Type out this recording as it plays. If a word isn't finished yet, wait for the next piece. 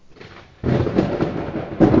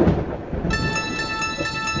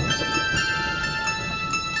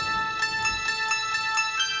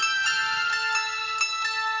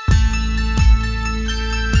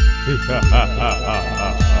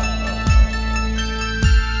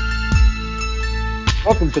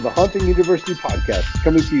Welcome to the Haunting University podcast,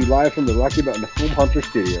 coming to you live from the Rocky Mountain Home Haunter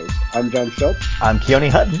Studios. I'm John Schultz. I'm Keone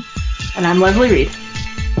Hutton. And I'm Leslie Reed.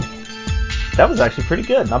 That was actually pretty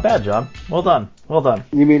good. Not bad, John. Well done. Well done.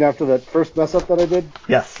 You mean after that first mess up that I did?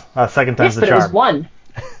 Yes. Second time's the but charm. it was one.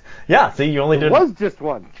 Yeah, see, you only did... It was just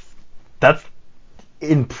one. That's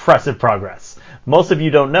impressive progress. Most of you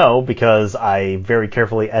don't know because I very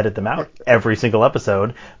carefully edit them out every single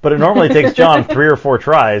episode, but it normally takes John 3 or 4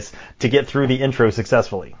 tries to get through the intro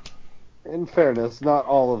successfully. In fairness, not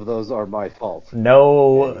all of those are my fault.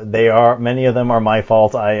 No, they are. Many of them are my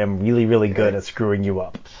fault. I am really, really good at screwing you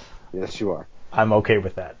up. Yes, you are. I'm okay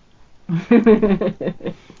with that.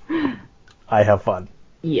 I have fun.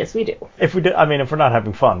 Yes, we do. If we're not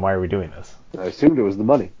having fun, why are we doing this? I assumed it was the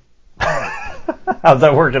money. How's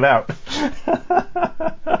that working out?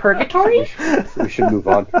 Purgatory? We should move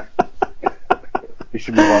on. We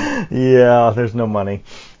should move on. Yeah, there's no money.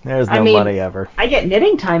 There's no money ever. I get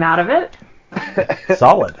knitting time out of it.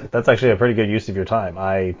 Solid. That's actually a pretty good use of your time.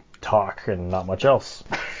 I talk and not much else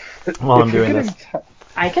while I'm doing this.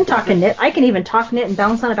 I can talk and knit. I can even talk, knit, and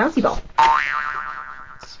bounce on a bouncy ball.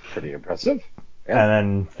 It's pretty impressive. Yeah.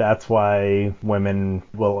 And then that's why women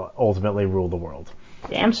will ultimately rule the world.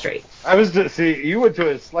 Damn straight. I was just, see, you went to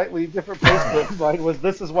a slightly different place, but mine was,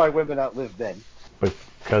 this is why women outlive men.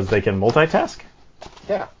 Because they can multitask?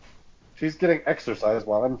 Yeah. She's getting exercise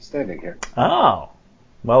while I'm standing here. Oh.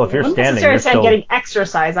 Well, if you're I'm standing, necessarily you're saying still... getting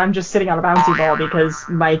exercise. I'm just sitting on a bouncy ball because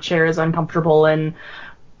my chair is uncomfortable and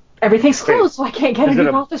everything's closed, so I can't get into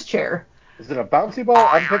an office chair. Is it a bouncy ball?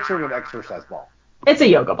 I'm picturing an exercise ball. It's a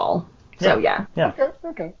yoga ball. So, yeah.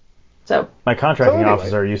 Okay. So my contracting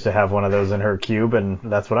officer used to have one of those in her cube, and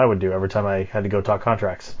that's what I would do every time I had to go talk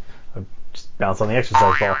contracts. I'd just bounce on the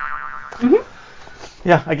exercise ball. Mm-hmm.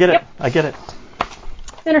 Yeah, I get it. Yep. I get it.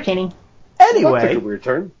 It's entertaining. Well, that took a weird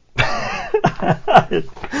turn.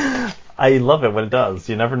 I love it when it does.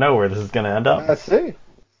 You never know where this is going to end up. Let's see.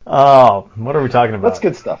 Oh, what are we talking about? That's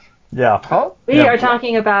good stuff. Yeah. Huh? We are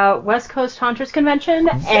talking about West Coast Haunters Convention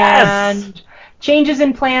and changes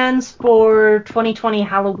in plans for 2020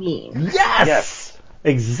 Halloween. Yes!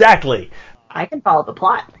 Exactly. I can follow the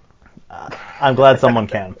plot. I'm glad someone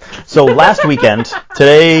can. So last weekend,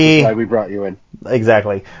 today... That's why we brought you in.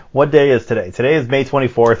 Exactly. What day is today? Today is May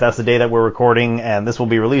 24th. That's the day that we're recording, and this will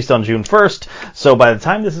be released on June 1st. So by the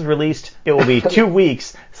time this is released, it will be 2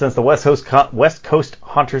 weeks since the West Coast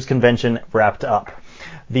Haunters Convention wrapped up.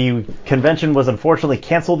 The convention was unfortunately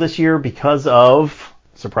canceled this year because of,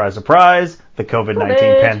 surprise, surprise, the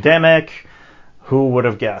COVID-19 pandemic. Who would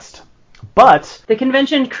have guessed? But the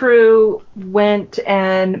convention crew went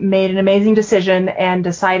and made an amazing decision and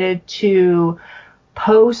decided to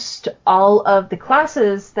post all of the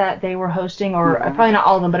classes that they were hosting, or probably not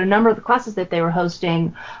all of them, but a number of the classes that they were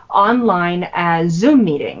hosting online as Zoom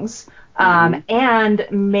meetings, and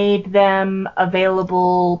made them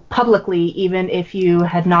available publicly even if you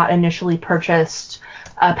had not initially purchased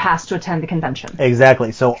a pass to attend the convention.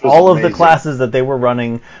 Exactly. So all of the classes that they were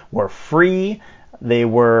running were free. They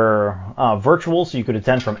were virtual, so you could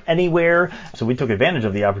attend from anywhere. So we took advantage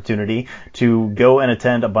of the opportunity to go and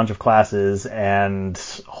attend a bunch of classes, and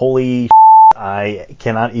holy I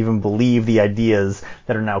cannot even believe the ideas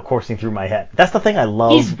that are now coursing through my head. That's the thing I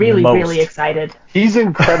love most. He's really excited. He's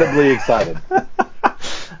incredibly excited.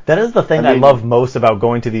 That is the thing I love most about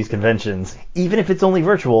going to these conventions. Even if it's only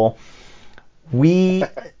virtual,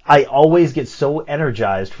 I always get so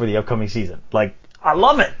energized for the upcoming season. Like, I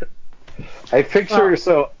love it. I picture,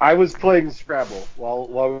 so I was playing Scrabble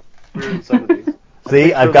while we were in some of these.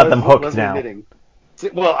 See, I've got them hooked now. Knitting.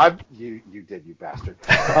 Well, you did, you bastard.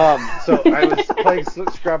 So I was playing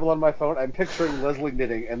Scrabble on my phone. I'm picturing Leslie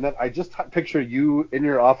knitting, and then I just picture you in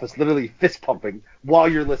your office literally fist pumping while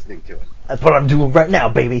you're listening to it. That's what I'm doing right now,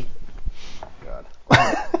 baby. God.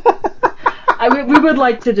 We would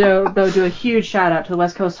like to do a huge shout out to the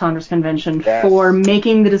West Coast Haunters Convention for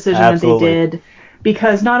making the decision that they did.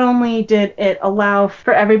 Because not only did it allow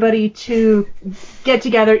for everybody to get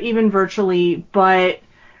together, even virtually, but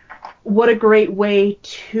what a great way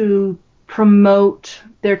to promote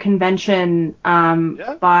their convention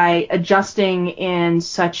by adjusting in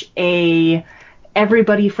such a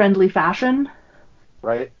everybody-friendly fashion.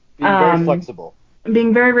 Right. Being very flexible.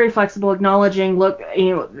 Being very, very flexible, acknowledging, look,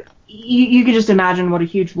 you could just imagine what a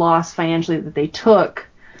huge loss financially that they took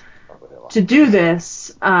to do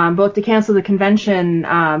this, both to cancel the convention,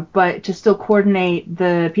 but to still coordinate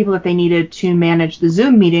the people that they needed to manage the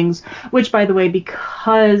Zoom meetings, which, by the way,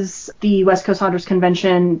 because the West Coast Haunters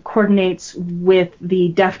Convention coordinates with the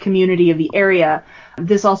deaf community of the area,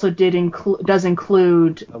 this also does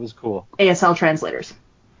include that was cool. ASL translators.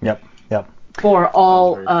 Yep. for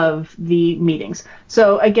all of the meetings.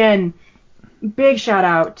 So again, big shout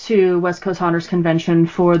out to West Coast Haunters Convention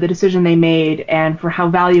for the decision they made and for how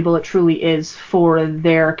valuable it truly is for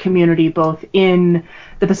their community, both in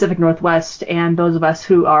the Pacific Northwest and those of us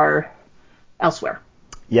who are elsewhere.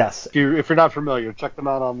 Yes. If you're not familiar, check them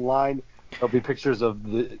out online. There'll be pictures of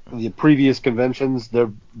the previous conventions.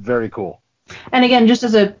 They're very cool. And again, just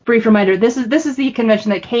as a brief reminder, this is the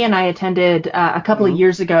convention that Kay and I attended a couple of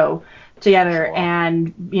years ago together,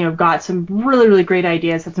 and got some really, really great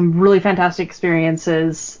ideas, had some really fantastic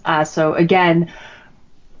experiences. So again,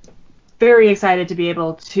 very excited to be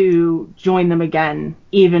able to join them again,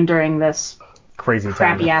 even during this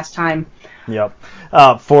crappy ass time. Yep.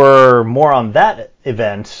 For more on that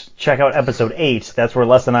event, check out episode 8. That's where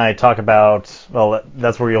Les and I talk about, well,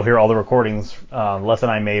 that's where you'll hear all the recordings Les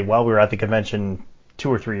and I made while we were at the convention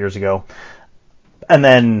 2 or 3 years ago. And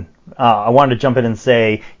then I wanted to jump in and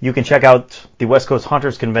say you can check out the West Coast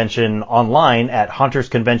Haunters Convention online at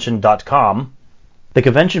hauntersconvention.com. The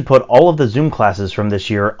convention put all of the Zoom classes from this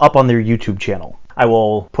year up on their YouTube channel. I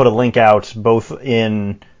will put a link out both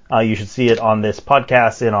in, you should see it on this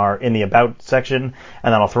podcast in the About section,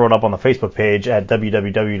 and then I'll throw it up on the Facebook page at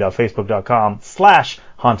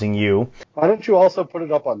www.facebook.com/hauntingyou. Why don't you also put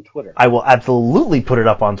it up on Twitter? I will absolutely put it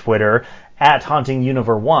up on Twitter at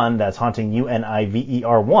HauntingUniver1, that's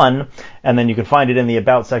HauntingUniver1, and then you can find it in the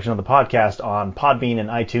About section of the podcast on Podbean and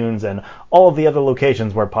iTunes and all of the other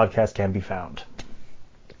locations where podcasts can be found.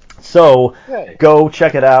 So go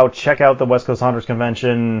check it out. Check out the West Coast Haunters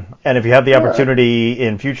Convention, and if you have the opportunity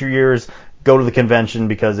in future years, go to the convention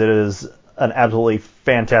because it is an absolutely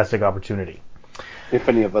fantastic opportunity. If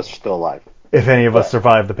any of us are still alive. If any of us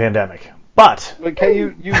survive the pandemic. But Kay,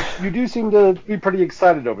 you do seem to be pretty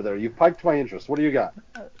excited over there. You've piqued my interest. What do you got?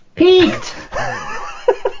 Peaked!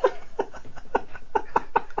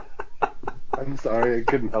 I'm sorry, I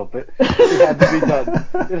couldn't help it. It had to be done.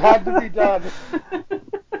 It had to be done.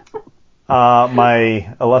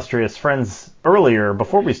 My illustrious friends earlier,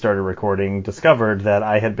 before we started recording, discovered that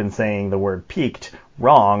I had been saying the word peaked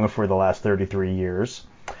wrong for the last 33 years.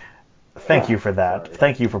 Thank you for that. Sorry.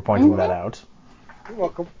 Thank you for pointing that out. You're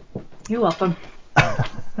welcome. You're welcome.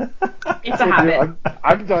 It's a habit.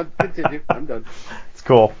 I'm done. Continue. I'm done. It's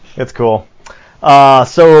cool. It's cool.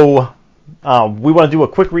 So we want to do a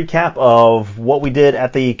quick recap of what we did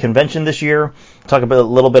at the convention this year. Talk a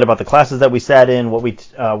little bit about the classes that we sat in, what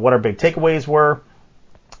our big takeaways were,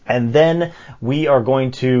 and then we are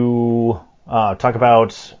going to talk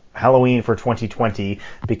about Halloween for 2020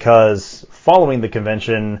 because following the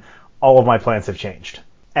convention, all of my plans have changed,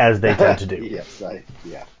 as they tend to do. Yes,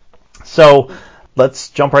 yeah. So let's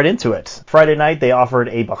jump right into it. Friday night, they offered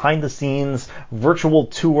a behind-the-scenes virtual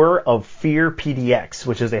tour of Fear PDX,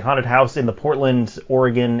 which is a haunted house in the Portland,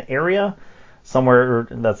 Oregon area. Somewhere,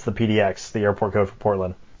 that's the PDX, the airport code for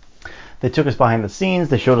Portland. They took us behind the scenes.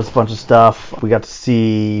 They showed us a bunch of stuff. We got to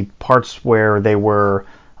see parts where they were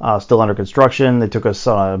still under construction. They took us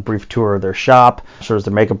on a brief tour of their shop, showed us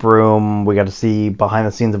their makeup room. We got to see behind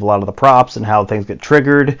the scenes of a lot of the props and how things get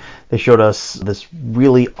triggered. They showed us this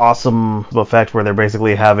really awesome effect where they're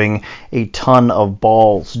basically having a ton of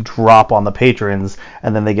balls drop on the patrons,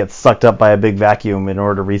 and then they get sucked up by a big vacuum in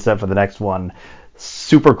order to reset for the next one.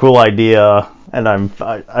 Super cool idea, and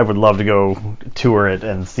I would love to go tour it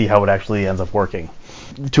and see how it actually ends up working.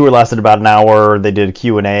 The tour lasted about an hour. They did a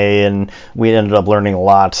Q&A, and we ended up learning a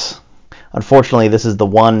lot. Unfortunately, this is the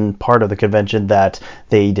one part of the convention that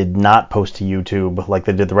they did not post to YouTube like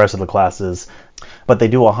they did the rest of the classes. But they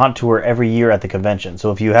do a haunt tour every year at the convention.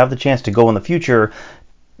 So if you have the chance to go in the future,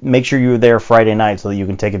 make sure you're there Friday night so that you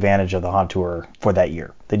can take advantage of the haunt tour for that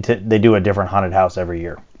year. They do a different haunted house every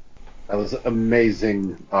year. That was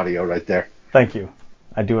amazing audio right there. Thank you.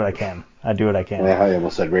 I do what I can. I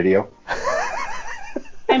almost said radio.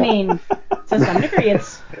 I mean, to some degree,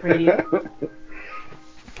 it's radio.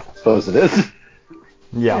 Suppose it is.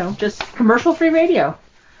 Yeah. Just commercial-free radio.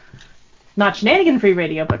 Not shenanigan-free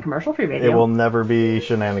radio, but commercial-free radio. It will never be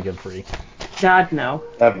shenanigan-free. God, no.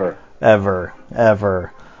 Ever.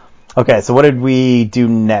 Okay, so what did we do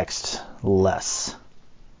next, Les?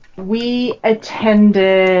 We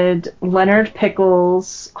attended Leonard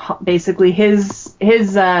Pickles, basically his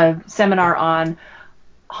seminar on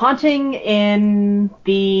haunting in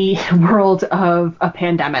the world of a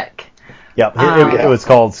pandemic. Yep, it was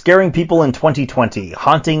called Scaring People in 2020,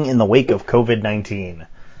 Haunting in the Wake of COVID-19.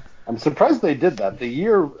 I'm surprised they did that. The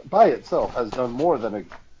year by itself has done more than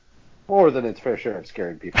its fair share of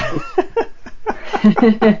scaring people.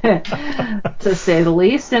 To say the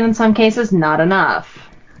least, and in some cases, not enough.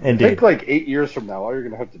 I Indeed. think like 8 years from now, all you're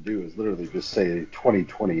gonna have to do is literally just say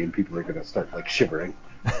 2020, and people are gonna start like shivering.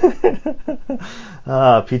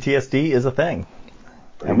 PTSD is a thing,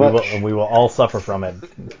 Pretty and much. we will all suffer from it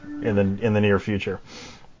in the near future.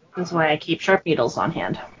 That's why I keep sharp needles on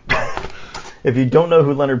hand. If you don't know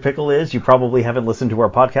who Leonard Pickle is, you probably haven't listened to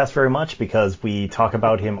our podcast very much because we talk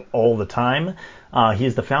about him all the time. He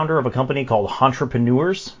is the founder of a company called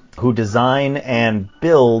Entrepreneurs, who design and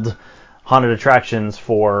build haunted attractions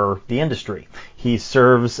for the industry. He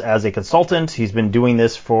serves as a consultant. He's been doing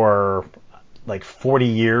this for like 40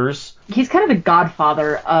 years. He's kind of the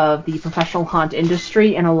godfather of the professional haunt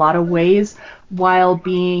industry in a lot of ways, while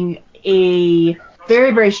being a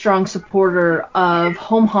very, very strong supporter of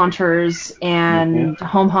home haunters and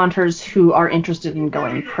home haunters who are interested in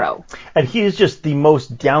going pro. And he is just the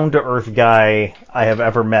most down-to-earth guy I have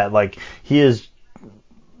ever met. Like, he is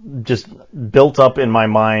just built up in my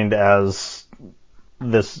mind as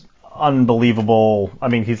this unbelievable... I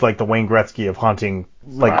mean, he's like the Wayne Gretzky of haunting.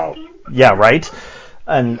 Like, Wow. Yeah, right?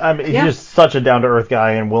 And I mean, he's just such a down-to-earth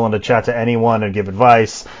guy and willing to chat to anyone and give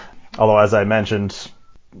advice. Although, as I mentioned,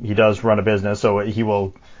 he does run a business, so he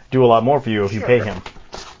will do a lot more for you if you pay him.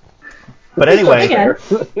 But anyway... Again,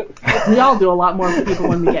 we all do a lot more for people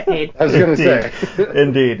when we get paid. I was gonna say.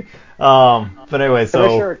 Indeed. But anyway, Can I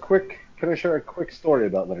so... share a quick story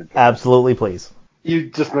about Leonard Pickle? Absolutely, please. You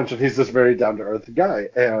just mentioned he's this very down-to-earth guy,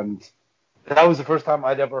 and that was the first time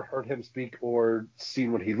I'd ever heard him speak or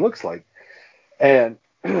seen what he looks like. And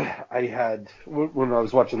I had, when I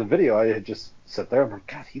was watching the video, I had just sat there, I'm like,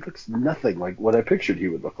 God, he looks nothing like what I pictured he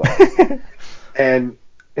would look like. And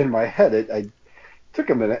in my head, I took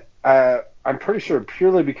a minute. I'm pretty sure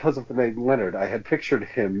purely because of the name Leonard, I had pictured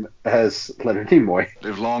him as Leonard Nimoy.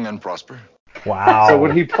 Live long and prosper. Wow. So when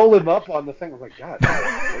he pulled him up on the thing, I was like, God,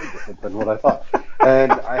 that's very different than what I thought.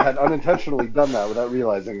 And I had unintentionally done that without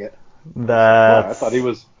realizing it. I thought he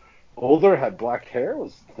was older, had black hair,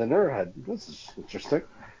 was thinner, this is interesting.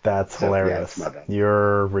 That's hilarious. Yeah, it's my bad.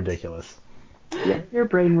 You're ridiculous. Yeah. Your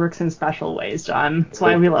brain works in special ways, John. That's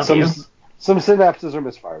why we love you. Some synapses are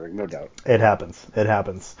misfiring, no doubt. It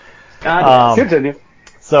happens. God, Continue.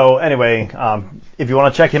 So anyway, if you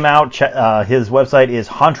want to check him out, his website is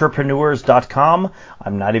entrepreneurs.com.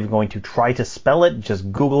 I'm not even going to try to spell it.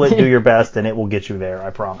 Just Google it, do your best, and it will get you there, I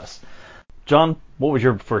promise. John, what was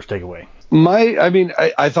your first takeaway?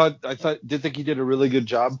 I did think he did a really good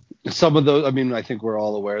job. Some of those, I think we're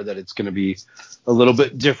all aware that it's going to be a little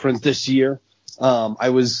bit different this year.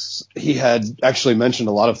 He had actually mentioned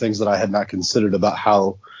a lot of things that I had not considered about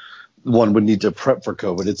how one would need to prep for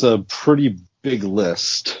COVID. It's a pretty big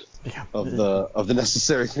list of the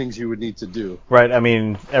necessary things you would need to do. Right. I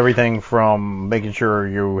mean, everything from making sure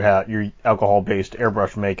you have your alcohol-based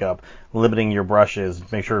airbrush makeup, limiting your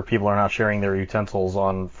brushes, make sure people are not sharing their utensils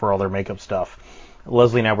for all their makeup stuff.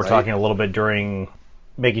 Leslie and I were talking a little bit during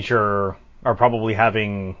making sure, or probably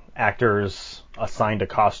having actors assigned a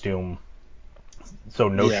costume, so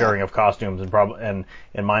no sharing of costumes, and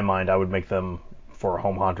in my mind, I would make them, for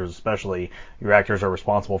home haunters especially, your actors are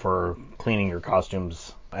responsible for cleaning your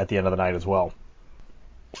costumes at the end of the night as well.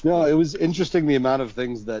 No, it was interesting the amount of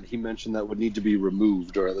things that he mentioned that would need to be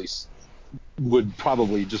removed, or at least would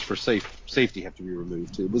probably just for safety have to be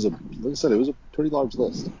removed. It was like I said, it was a pretty large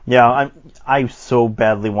list. Yeah, I so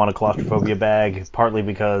badly want a claustrophobia bag, partly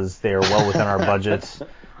because they are well within our budget.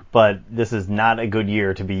 But this is not a good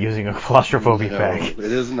year to be using a claustrophobic bag. It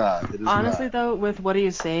is not. Honestly, though, with what he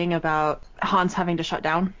is saying about haunts having to shut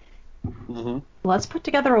down, let's put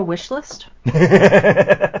together a wish list. The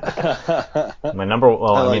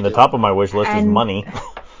top of my wish list is money.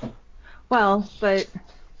 Well, but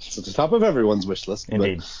it's at the top of everyone's wish list.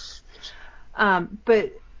 Indeed.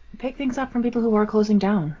 But pick things up from people who are closing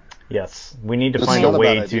down. Yes, we need to find a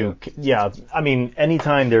way to. Yeah, I mean,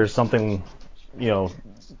 anytime there's something,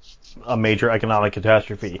 a major economic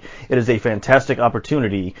catastrophe, it is a fantastic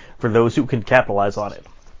opportunity for those who can capitalize on it.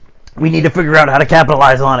 We need to figure out how to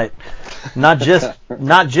capitalize on it, not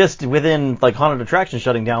just within like haunted attractions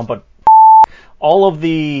shutting down, but all of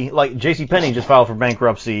the, like, JCPenney just filed for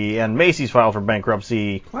bankruptcy and Macy's filed for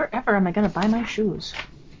bankruptcy. Wherever am I going to buy my shoes?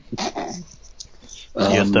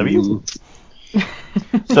 CSW.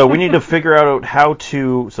 So we need to figure out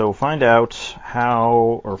find out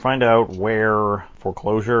where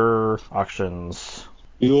foreclosure auctions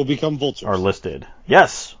We will become vultures. are listed.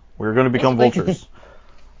 Yes, we're going to become vultures.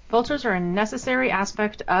 Vultures are a necessary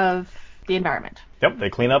aspect of the environment. Yep,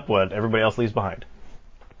 they clean up what everybody else leaves behind.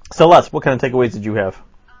 So Les, what kind of takeaways did you have?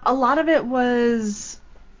 A lot of it was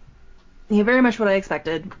very much what I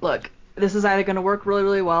expected. Look, this is either going to work really,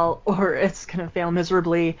 really well or it's going to fail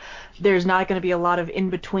miserably. There's not going to be a lot of in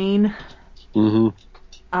between.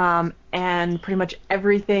 And pretty much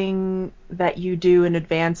everything that you do in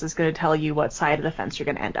advance is going to tell you what side of the fence you're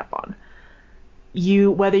going to end up on.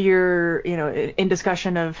 Whether you're, in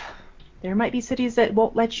discussion of, there might be cities that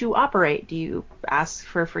won't let you operate. Do you ask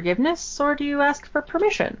for forgiveness or do you ask for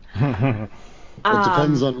permission? It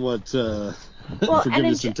depends on what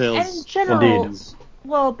forgiveness entails. And in general, Indeed.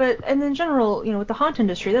 well, and in general, with the haunt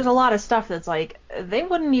industry, there's a lot of stuff that's like, they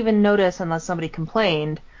wouldn't even notice unless somebody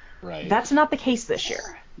complained. Right. That's not the case this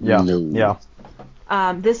year. Yeah. No.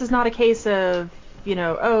 Yeah. This is not a case of,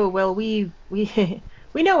 oh, well, we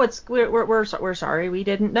know we're sorry, we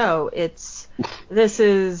didn't know. I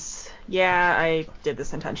did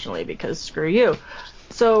this intentionally because screw you.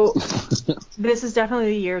 So this is definitely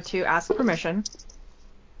the year to ask permission.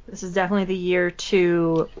 This is definitely the year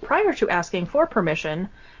to, prior to asking for permission,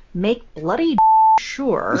 make bloody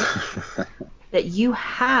sure that you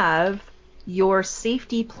have your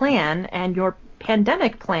safety plan and your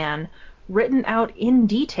pandemic plan written out in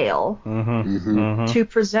detail to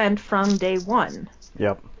present from day one.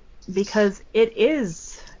 Yep. Because it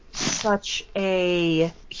is such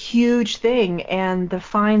a huge thing, and the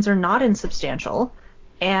fines are not insubstantial.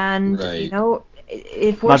 And,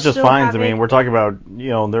 if we're not just still fines. having, We're talking about,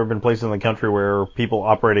 there have been places in the country where people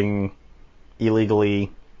operating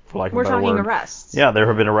illegally, for lack of a better word. we're talking arrests. Yeah, there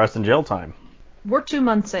have been arrests and jail time. We're 2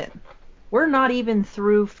 months in. We're not even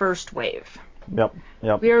through first wave. Yep.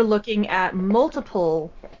 We are looking at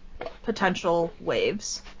multiple potential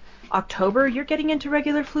waves. October, you're getting into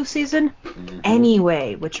regular flu season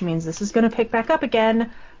anyway, which means this is going to pick back up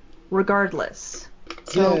again regardless.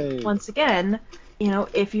 So once again,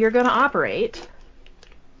 if you're going to operate,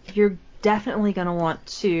 you're definitely going to want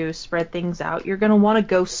to spread things out. You're going to want to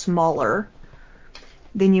go smaller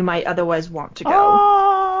than you might otherwise want to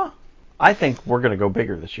go. I think we're going to go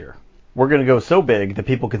bigger this year. We're going to go so big that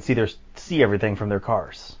people can see everything from their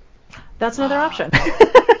cars. That's another option.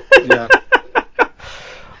 Yeah.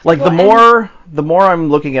 The more I'm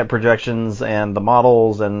looking at projections and the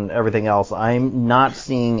models and everything else, I'm not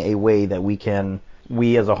seeing a way that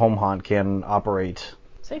we as a home haunt can operate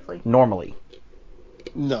safely normally.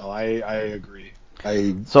 No, I agree.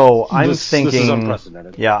 This is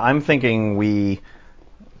unprecedented. Yeah, I'm thinking we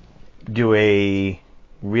do a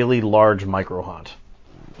really large micro haunt.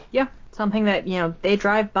 Yeah, something that, they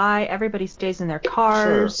drive by, everybody stays in their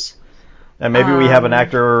cars. Sure. And maybe we have an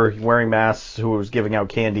actor wearing masks who was giving out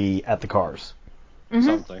candy at the cars.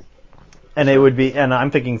 Something. And it would be, and I'm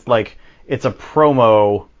thinking it's a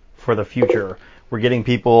promo for the future. We're getting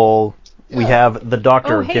people, we have the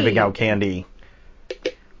doctor giving out candy.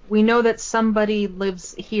 We know that somebody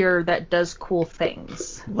lives here that does cool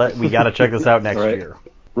things. We got to check this out next year.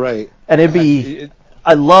 Right. And it'd be,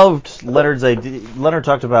 I loved Leonard's idea. Leonard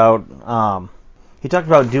talked about,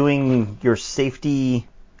 doing your safety,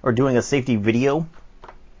 or doing a safety video.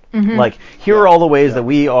 Here are all the ways that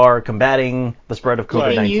we are combating the spread of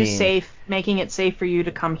COVID-19. Making it safe for you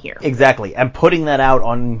to come here. Exactly. And putting that out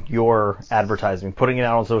on your advertising, putting it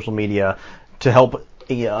out on social media to help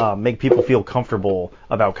make people feel comfortable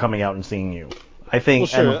about coming out and seeing you. I think,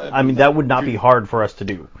 that would not be hard for us to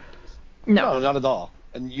do. No, not at all.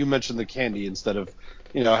 And you mentioned the candy instead of,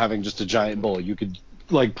 having just a giant bowl. You could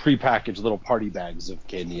pre-package little party bags of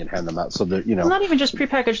candy and hand them out so that, Well, not even just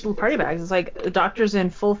pre-packaged little party bags. It's like the doctor's in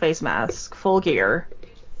full face mask, full gear.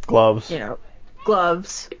 Gloves.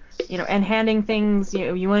 Gloves. And handing things,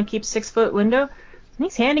 you want to keep 6-foot window? And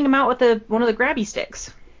he's handing them out with one of the grabby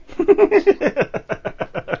sticks.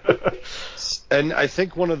 And I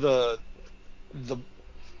think one of the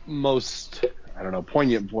most,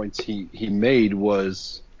 poignant points he made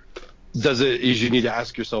was, you need to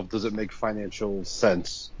ask yourself, does it make financial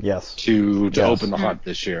sense? Yes. To open the haunt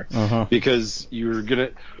this year? Because you're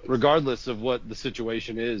gonna, regardless of what the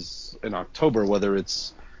situation is in October, whether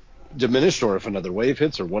it's diminished or if another wave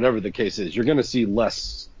hits or whatever the case is, you're gonna see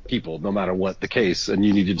less people no matter what the case, and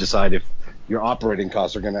you need to decide if your operating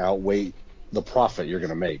costs are gonna outweigh the profit you're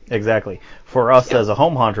gonna make. Exactly. For us as a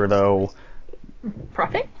home haunter, though,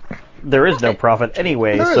 profit? There is no profit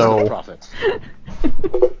anyway. There is no profit.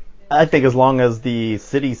 I think as long as the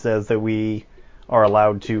city says that we are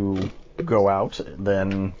allowed to go out,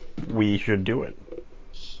 then we should do it.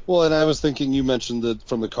 Well, and I was thinking, you mentioned that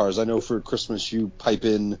from the cars. I know for Christmas you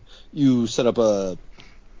set up the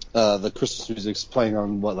Christmas music's playing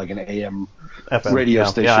on an AM FM radio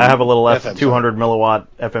station. Yeah, I have a little FM, 200 milliwatt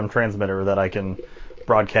FM transmitter that I can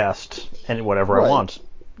broadcast whatever I want.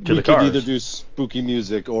 to we the could cars. either do spooky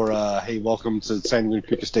music or hey, welcome to Sanguine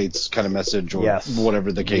Creek Estates kind of message, or Yes.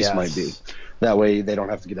 whatever the case Yes. might be. That way they don't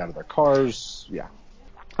have to get out of their cars. Yeah.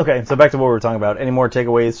 Okay, so back to what we were talking about. Any more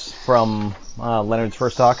takeaways from Leonard's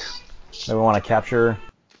first talk that we want to capture?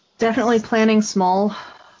 Definitely planning small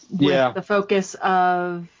with Yeah. the focus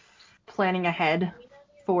of planning ahead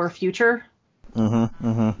for future.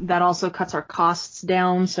 That also cuts our costs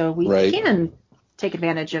down, so we Right. can take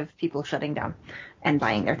advantage of people shutting down and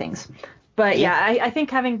buying their things. But yeah, I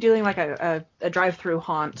think doing like a drive-through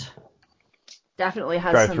haunt definitely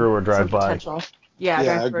has Drive-through or some drive-by? potential. Yeah,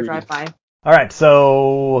 drive-through or agreed. drive-by. All right,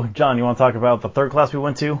 so John, you want to talk about the third class we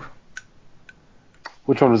went to?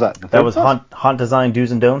 Which one was that? The That third was class? haunt design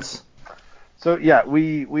do's and don'ts. So yeah,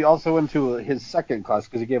 we also went to his second class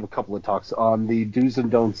because he gave a couple of talks on the do's and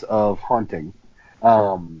don'ts of haunting.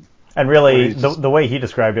 And Or really, he's just- the way he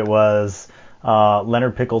described it was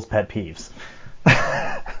Leonard Pickle's pet peeves.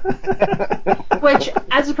 Which,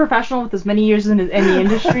 as a professional with as many years in the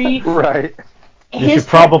industry, Right. You his should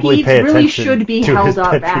probably pet peeves pay really attention should be to his held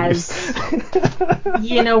up pet as,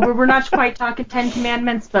 peeves. we're not quite talking 10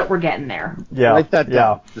 Commandments, but we're getting there. Yeah, Write that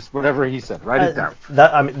down. yeah. Just whatever he said. Write it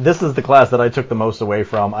down. This is the class that I took the most away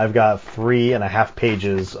from. I've got 3.5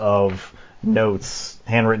 pages of notes,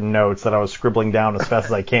 handwritten notes that I was scribbling down as fast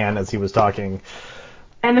as I can as he was talking.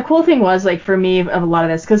 And the cool thing was, like, for me, of a lot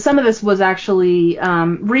of this, because some of this was actually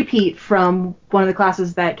repeat from one of the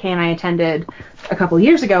classes that Kay and I attended a couple of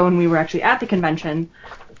years ago when we were actually at the convention.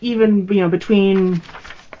 Even, between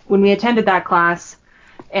when we attended that class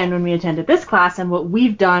and when we attended this class and what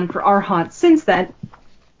we've done for our haunt since then,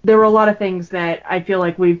 there were a lot of things that I feel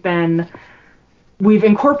like we've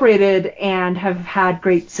incorporated and have had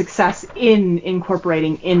great success in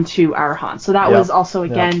incorporating into our haunt. So that Yep. was also,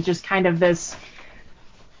 again, just kind of this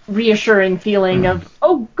reassuring feeling of,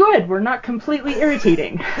 oh, good, we're not completely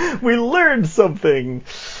irritating. We learned something.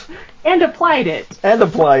 And applied it. And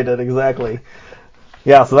applied it, exactly.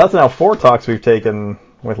 Yeah, so that's now 4 talks we've taken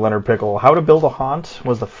with Leonard Pickle. How to Build a Haunt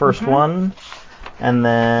was the first one. And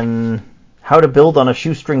then How to Build on a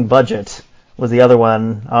Shoestring Budget was the other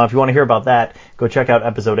one. If you want to hear about that, go check out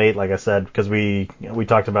episode 8, like I said, because we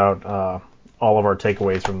talked about all of our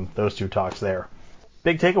takeaways from those 2 talks there.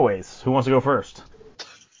 Big takeaways. Who wants to go first?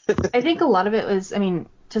 I think a lot of it was,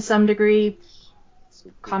 to some degree,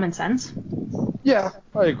 common sense. Yeah,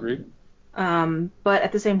 I agree. But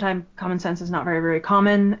at the same time, common sense is not very, very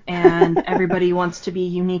common, and everybody wants to be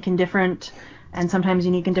unique and different, and sometimes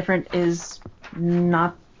unique and different is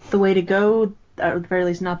not the way to go, or at the very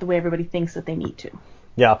least not the way everybody thinks that they need to.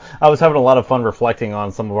 Yeah, I was having a lot of fun reflecting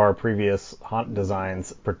on some of our previous haunt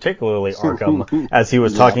designs, particularly Arkham, as he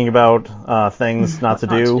was talking about things not to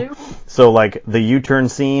do. So, like, the U-turn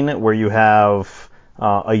scene where you have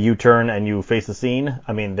a U-turn and you face the scene,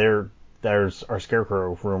 there's our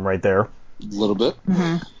Scarecrow room right there. A little bit.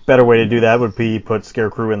 Better way to do that would be put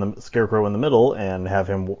Scarecrow in the middle and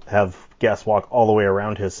have guests walk all the way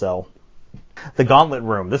around his cell. The Gauntlet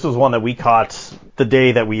room. This was one that we caught the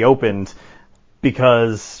day that we opened,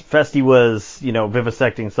 because Festy was,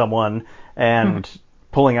 vivisecting someone and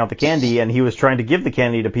pulling out the candy, and he was trying to give the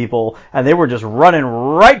candy to people, and they were just running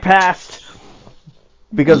right past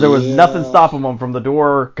because there was nothing stopping them from the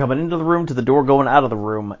door coming into the room to the door going out of the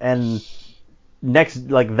room. And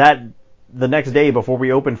the next day before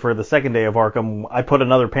we opened for the second day of Arkham, I put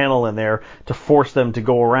another panel in there to force them to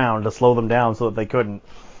go around, to slow them down so that they couldn't.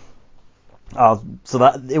 So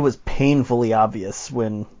that it was painfully obvious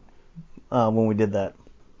when we did that.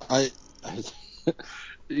 I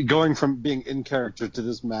going from being in character to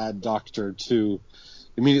this mad doctor to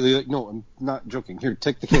immediately like, no, I'm not joking. Here,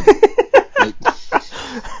 take the kid.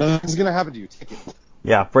 Nothing's gonna happen to you. Take it.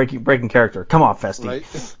 Yeah, breaking character. Come on, Festy.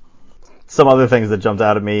 Right. Some other things that jumped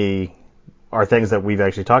out at me are things that we've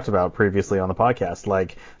actually talked about previously on the podcast,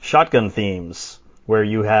 like shotgun themes, where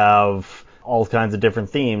you have all kinds of different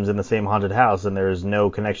themes in the same haunted house, and there's no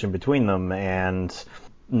connection between them, and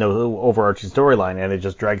no overarching storyline, and it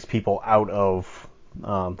just drags people out of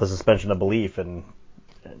the suspension of belief, and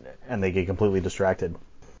they get completely distracted.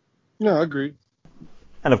 No, agreed.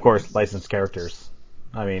 And of course, licensed characters.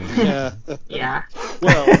 Yeah. Yeah.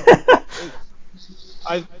 Well,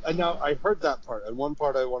 I heard that part, and one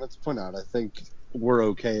part I wanted to point out. I think we're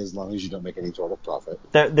okay as long as you don't make any sort of profit.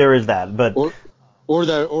 There is that, but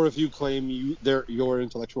or if you claim they're your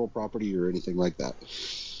intellectual property or anything like that.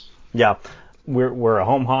 Yeah, we're a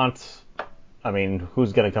home haunt.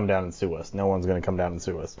 Who's going to come down and sue us? No one's going to come down and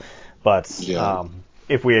sue us. But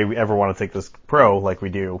if we ever want to take this pro, like we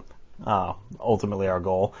do, ultimately our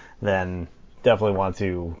goal, then definitely want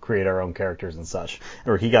to create our own characters and such.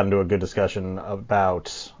 Or he got into a good discussion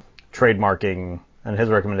about trademarking, and his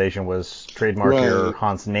recommendation was trademark your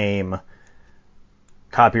Haunt's name,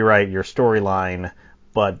 copyright your storyline,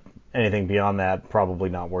 but anything beyond that, probably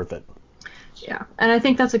not worth it. Yeah, and I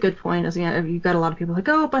think that's a good point. As you've got a lot of people like,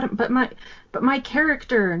 oh, but my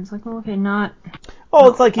character, and it's like, well, okay, not.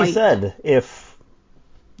 Oh, it's like quite. you said, if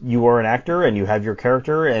you are an actor and you have your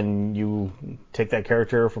character and you take that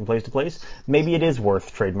character from place to place, maybe it is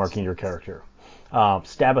worth trademarking your character.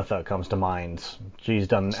 Stabatha comes to mind. She's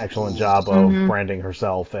done an excellent job of branding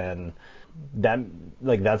herself, and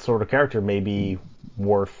that sort of character may be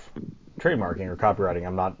worth trademarking or copywriting.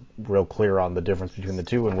 I'm not real clear on the difference between the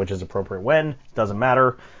two and which is appropriate when. Doesn't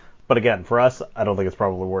matter. But again, for us, I don't think it's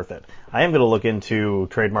probably worth it. I am going to look into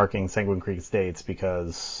trademarking Sanguine Creek Estates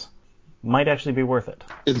because it might actually be worth it.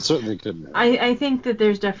 It certainly could. I think that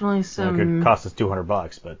there's definitely some. It could cost us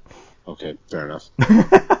 $200, but. Okay, fair enough.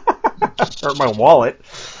 Hurt my wallet.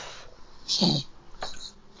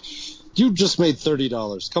 You just made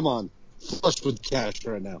 $30. Come on. Flush with cash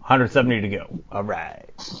right now. 170 to go. All right.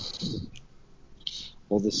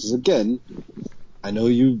 Well, this is, again, I know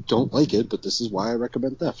you don't like it, but this is why I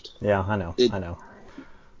recommend theft. Yeah, I know. I know.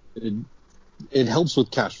 It helps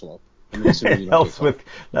with cash flow. It helps with,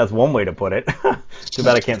 that's one way to put it. Too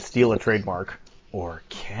bad I can't steal a trademark. Or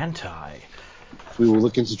can't I? We will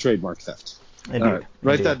look into trademark theft. Indeed. All right.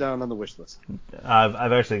 Write that down on the wish list. I've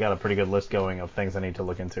actually got a pretty good list going of things I need to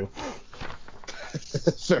look into.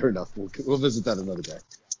 Fair enough. We'll visit that another day.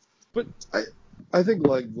 But I think,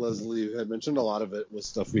 like Leslie had mentioned, a lot of it was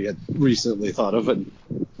stuff we had recently thought of, and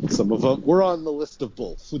some of them were on the list of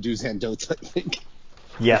both do's and don'ts, I think.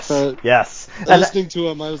 Yes, yes. Listening to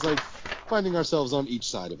them, I was like finding ourselves on each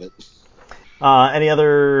side of it. Any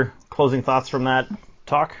other closing thoughts from that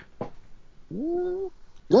talk? No,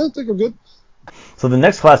 I think I'm good. So the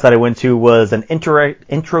next class that I went to was an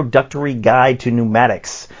introductory guide to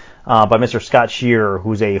pneumatics by Mr. Scott Shear,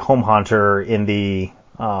 who's a home haunter in the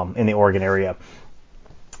Oregon area.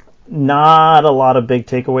 Not a lot of big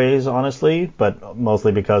takeaways, honestly, but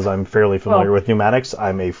mostly because I'm fairly familiar with pneumatics.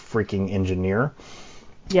 I'm a freaking engineer.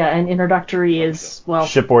 Yeah, and introductory is, well...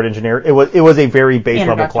 Shipboard engineer. It was a very base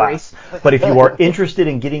level class. But if you are interested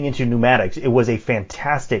in getting into pneumatics, it was a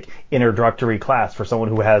fantastic introductory class for someone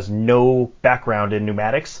who has no background in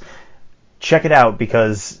pneumatics. Check it out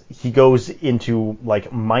because he goes into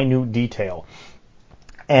like minute detail.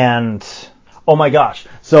 And oh my gosh.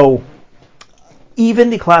 So even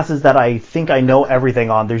the classes that I think I know everything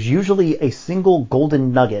on, there's usually a single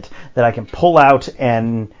golden nugget that I can pull out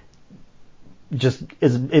and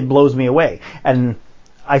it blows me away. And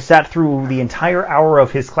I sat through the entire hour of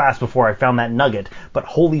his class before I found that nugget, but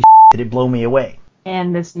holy shit, did it blow me away.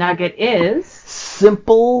 And this nugget is?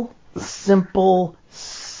 Simple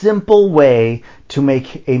way to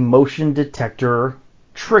make a motion detector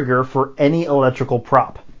trigger for any electrical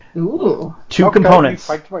prop. Ooh. Two components.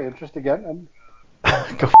 You spiked my interest again. Go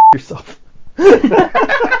f*** yourself.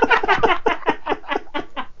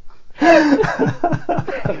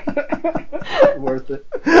 Worth it.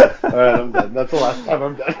 All right, I'm done. That's the last time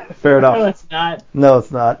I'm done. Fair enough. No, it's not. No, it's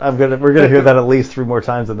not. We're gonna hear that at least 3 more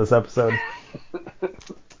times in this episode.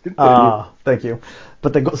 Thank you.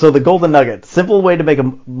 But the golden nugget, simple way to make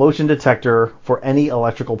a motion detector for any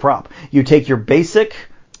electrical prop. You take your basic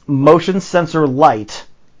motion sensor light,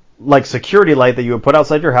 like security light that you would put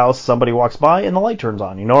outside your house. Somebody walks by and the light turns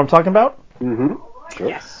on. You know what I'm talking about? Mm-hmm. Sure.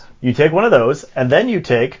 Yes. You take one of those, and then you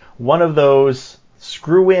take one of those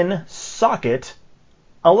screw-in socket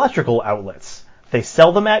electrical outlets. They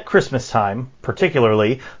sell them at Christmas time,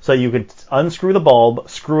 particularly, so you could unscrew the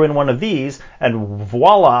bulb, screw in one of these, and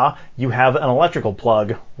voila, you have an electrical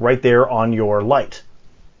plug right there on your light.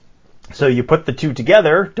 So you put the two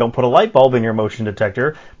together, don't put a light bulb in your motion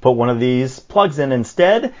detector, put one of these plugs in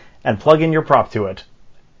instead, and plug in your prop to it.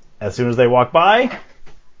 As soon as they walk by,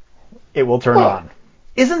 it will turn on.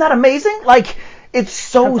 Isn't that amazing? Like, it's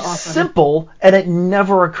so awesome. simple, and it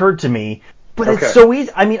never occurred to me. But it's so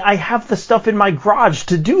easy. I mean, I have the stuff in my garage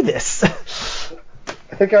to do this.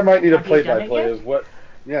 I think I might need a play-by-play of what...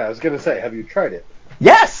 Yeah, I was going to say, have you tried it?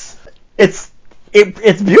 Yes! It's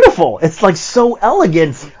beautiful. It's like so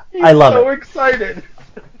elegant. I love it. I'm so excited.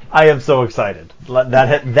 I am so excited.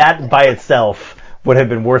 That by itself would have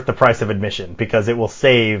been worth the price of admission because it will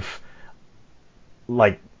save,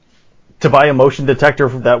 like, to buy a motion detector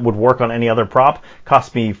that would work on any other prop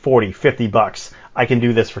cost me $40, $50. I can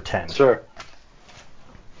do this for $10. Sure.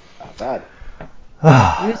 Not bad.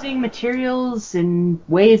 Using materials in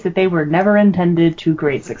ways that they were never intended to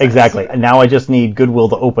great success. Exactly. And now I just need Goodwill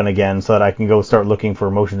to open again so that I can go start looking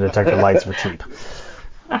for motion detector lights for cheap.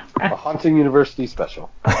 A Haunting University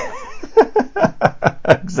special.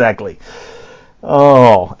 Exactly.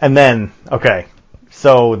 Oh, and then, okay.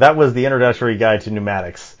 So that was the introductory guide to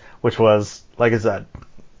pneumatics, which was, like I said,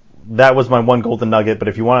 that was my one golden nugget, but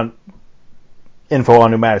if you want info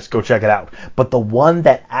on pneumatics, go check it out. But the one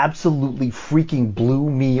that absolutely freaking blew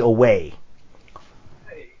me away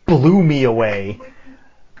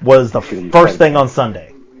was the first thing on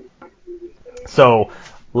Sunday. So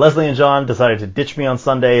Leslie and John decided to ditch me on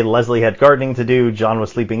Sunday. Leslie had gardening to do. John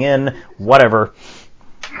was sleeping in. Whatever.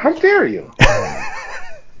 How dare you?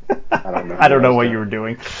 I don't know what you were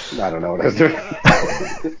doing. I don't know what I was doing.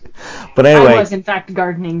 But anyway. I was, in fact,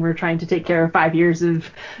 gardening. We're trying to take care of 5 years of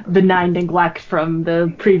benign neglect from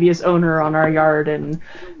the previous owner on our yard, and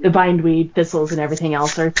the bindweed, thistles, and everything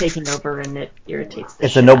else are taking over, and it irritates the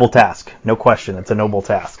It's a noble task. No question. It's a noble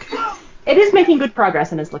task. It is making good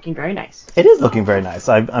progress, and it's looking very nice. It is looking very nice.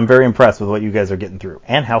 I'm very impressed with what you guys are getting through,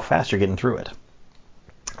 and how fast you're getting through it.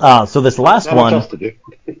 So this last Not one... much else to do.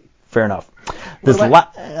 Fair enough.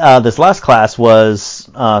 This last class was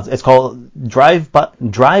it's called Drive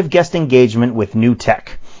Guest Engagement with New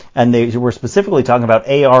Tech, and they were specifically talking about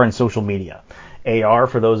AR and social media. AR,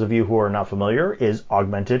 for those of you who are not familiar, is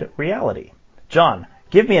augmented reality. John,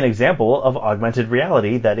 give me an example of augmented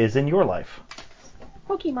reality that is in your life.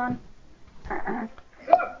 Pokemon.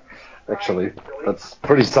 Actually, that's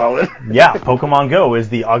pretty solid. Yeah, Pokemon Go is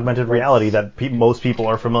the augmented reality that most people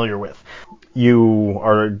are familiar with. You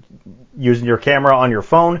are using your camera on your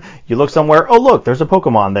phone, you look somewhere, oh look, there's a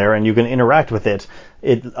Pokemon there, and you can interact with it.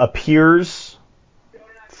 It appears,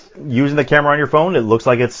 using the camera on your phone, it looks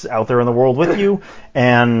like it's out there in the world with you,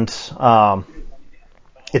 and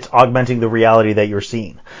it's augmenting the reality that you're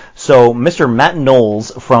seeing. So Mr. Matt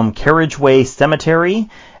Knowles from Carriageway Cemetery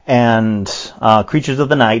and Creatures of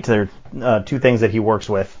the Night, they're two things that he works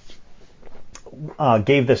with,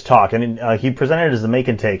 gave this talk, and he presented it as a make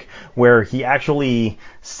and take, where he actually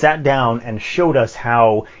sat down and showed us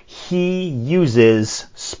how he uses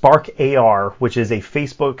Spark AR, which is a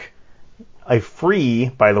free,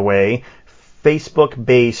 by the way,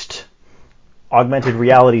 Facebook-based augmented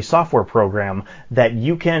reality software program that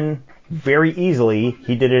you can very easily,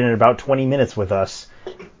 he did it in about 20 minutes with us,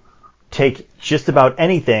 take just about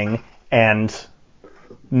anything and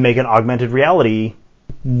make an augmented reality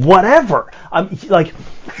whatever.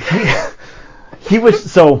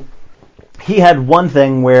 He had one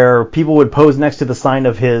thing where people would pose next to the sign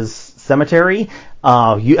of his cemetery,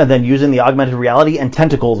 and then using the augmented reality, and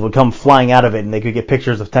tentacles would come flying out of it, and they could get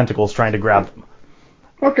pictures of tentacles trying to grab them.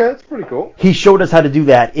 Okay, that's pretty cool. He showed us how to do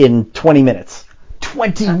that in 20 minutes.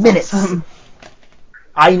 20 minutes! Awesome.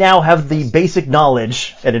 I now have the basic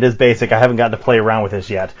knowledge, and it is basic, I haven't gotten to play around with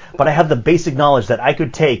this yet, but I have the basic knowledge that I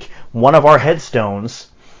could take one of our headstones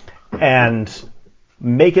and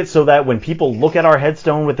make it so that when people look at our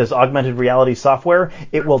headstone with this augmented reality software,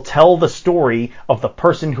 it will tell the story of the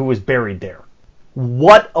person who was buried there.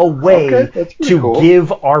 What a way to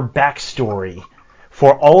give our backstory.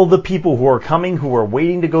 For all the people who are coming, who are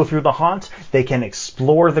waiting to go through the haunt, they can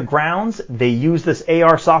explore the grounds. They use this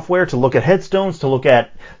AR software to look at headstones, to look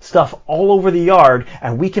at stuff all over the yard,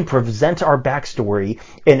 and we can present our backstory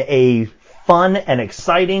in a fun and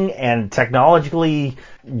exciting and technologically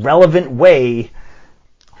relevant way.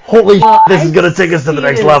 Holy this is going to take us to the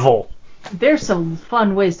next level. There's some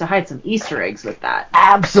fun ways to hide some Easter eggs with that.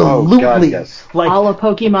 Absolutely. Oh, God, yes. Like all of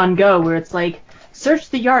Pokemon Go, where it's like, search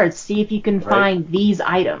the yard, see if you can find these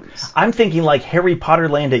items. I'm thinking like Harry Potter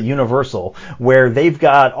Land at Universal, where they've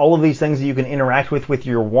got all of these things that you can interact with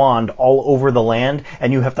your wand all over the land,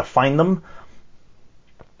 and you have to find them.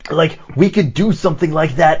 Like, we could do something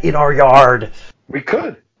like that in our yard. We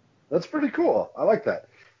could. That's pretty cool. I like that.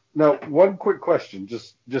 Now, one quick question,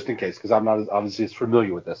 just in case, because I'm not obviously as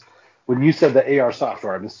familiar with this. When you said the AR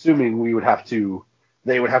software, I'm assuming they would have to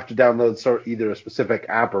download either a specific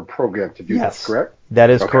app or program to do that, correct? That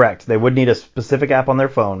is correct. They would need a specific app on their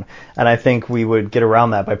phone, and I think we would get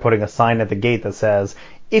around that by putting a sign at the gate that says,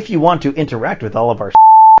 if you want to interact with all of our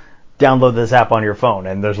download this app on your phone,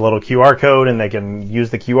 and there's a little QR code, and they can use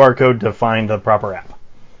the QR code to find the proper app.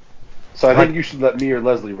 So I think you should let me or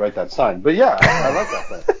Leslie write that sign. But yeah, I like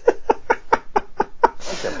that thing.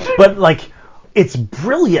 But like, it's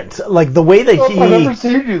brilliant. Like the way that I've never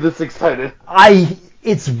seen you this excited.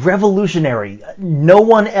 It's revolutionary. No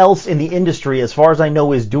one else in the industry, as far as I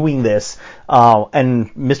know, is doing this.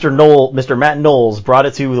 And Mr. Matt Knowles brought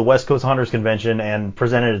it to the West Coast Hunters Convention and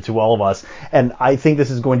presented it to all of us. And I think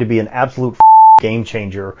this is going to be an absolute game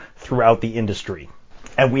changer throughout the industry.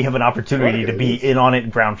 And we have an opportunity to be in on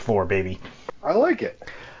it ground floor, baby. I like it.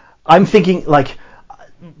 I'm thinking, like,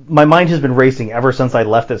 my mind has been racing ever since I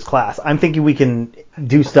left this class. I'm thinking we can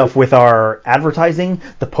do stuff with our advertising,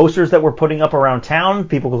 the posters that we're putting up around town.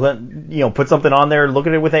 People can, put something on there, look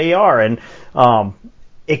at it with AR, and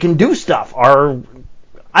it can do stuff.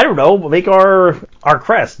 Make our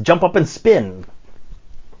crest jump up and spin.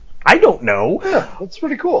 I don't know. Yeah, that's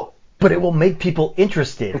pretty cool. But it will make people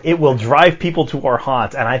interested. It will drive people to our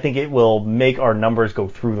haunt, and I think it will make our numbers go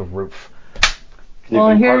through the roof. You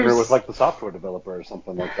can partner with like the software developer or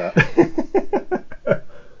something like that.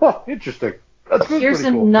 Huh, interesting. Here's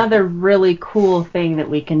another really cool thing that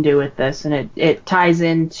we can do with this, and it ties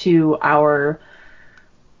into our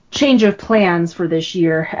change of plans for this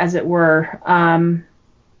year, as it were.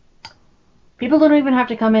 People don't even have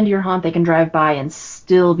to come into your haunt. They can drive by and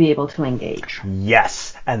still be able to engage.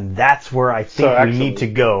 Yes, and that's where I think we need to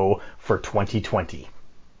go for 2020.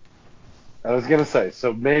 I was going to say,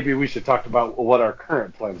 so maybe we should talk about what our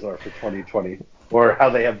current plans are for 2020, or how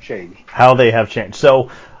they have changed. So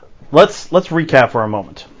let's recap for a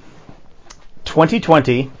moment.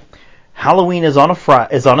 2020, Halloween is on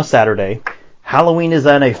a Saturday. Halloween is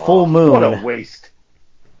on a full moon. What a waste.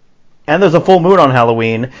 And there's a full moon on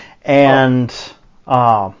Halloween, and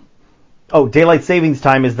daylight savings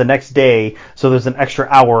time is the next day, so there's an extra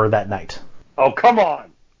hour that night. Oh, come on.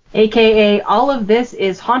 AKA, all of this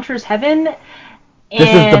is Haunter's Heaven. This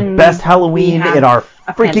is the best Halloween in our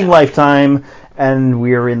freaking lifetime, and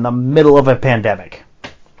we're in the middle of a pandemic.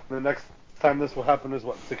 The next time this will happen is,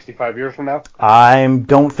 65 years from now? I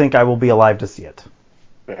don't think I will be alive to see it.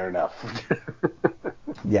 Fair enough.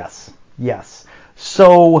 Yes.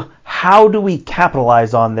 So, how do we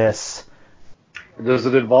capitalize on this? Does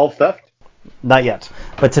it involve theft? Not yet.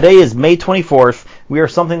 But today is May 24th. We are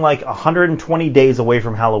something like 120 days away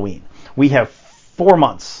from Halloween. We have 4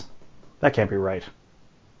 months. That can't be right.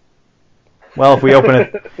 Well, if we open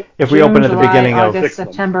it, June, at the beginning August, of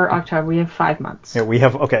September, October, we have 5 months. Yeah, we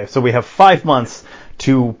have 5 months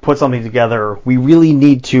to put something together. We really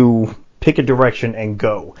need to pick a direction and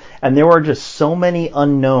go. And there are just so many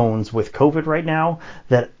unknowns with COVID right now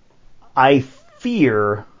that I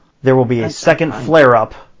fear there will be a second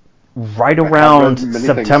flare-up right around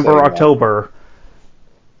September, October,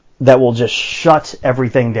 that will just shut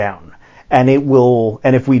everything down. And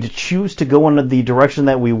if we choose to go in the direction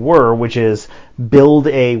that we were, which is build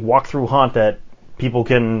a walk-through haunt that people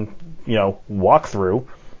can, walk through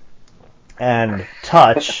and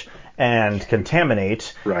touch and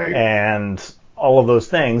contaminate, right, and all of those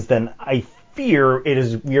things, then I fear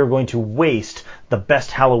we are going to waste the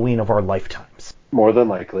best Halloween of our lifetimes. More than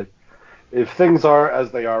likely. If things are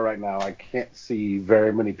as they are right now, I can't see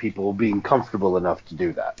very many people being comfortable enough to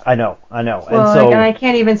do that. I know. Well, and I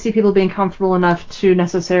can't even see people being comfortable enough to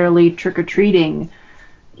necessarily trick-or-treating.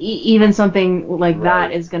 Even something like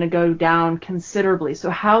that is going to go down considerably. So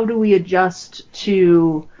how do we adjust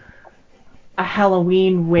to a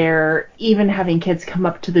Halloween where even having kids come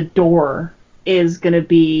up to the door is going to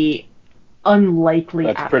be unlikely?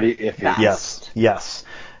 That's pretty iffy. Best. Yes.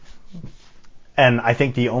 And I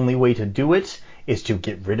think the only way to do it is to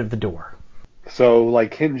get rid of the door. So,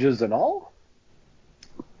 like hinges and all?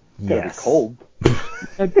 It's gotta be cold.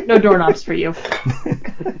 No doorknobs for you.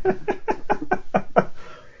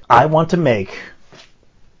 I want to make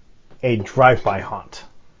a drive-by haunt.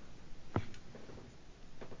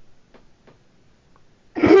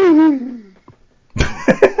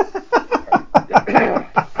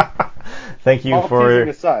 Thank you for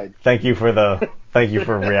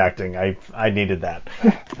reacting. I needed that.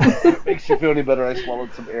 Makes you feel any better? I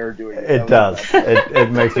swallowed some air doing it. It does.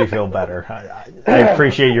 It makes me feel better. I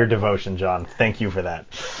appreciate your devotion, John. Thank you for that.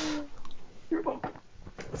 You're welcome.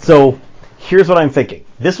 So, here's what I'm thinking.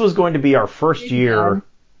 This was going to be our first year.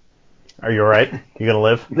 Are you all right? You gonna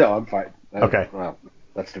live? No, I'm fine. Okay. Well,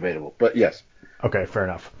 that's debatable, but yes. Okay, fair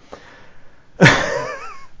enough.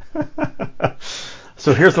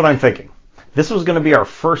 So here's what I'm thinking. This was going to be our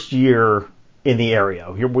first year in the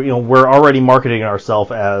area. We're already marketing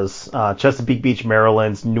ourselves as Chesapeake Beach,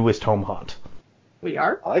 Maryland's newest home haunt. We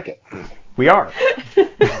are? I like it. We are.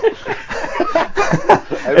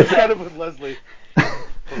 I was kind of with Leslie.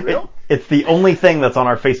 For real? It's the only thing that's on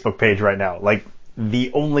our Facebook page right now. Like,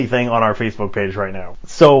 the only thing on our Facebook page right now.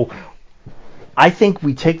 So, I think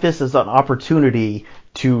we take this as an opportunity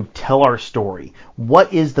to tell our story.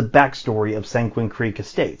 What is the backstory of Sanguine Creek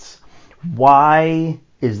Estates? Why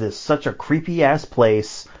is this such a creepy-ass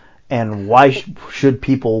place, and why should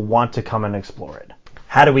people want to come and explore it?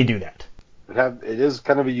 How do we do that? It is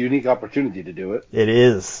kind of a unique opportunity to do it. It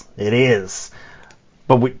is.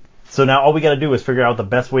 So now all we got to do is figure out the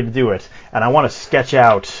best way to do it, and I want to sketch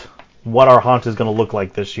out what our haunt is going to look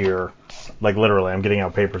like this year. Like literally, I'm getting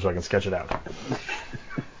out paper so I can sketch it out.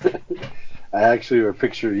 I actually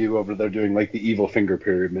picture you over there doing like the evil finger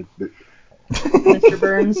pyramid. Mr.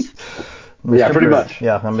 Burns. Yeah, pretty much.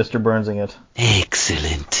 Yeah, I'm Mr. Burnsing it.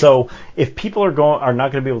 Excellent. So if people are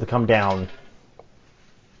not going to be able to come down,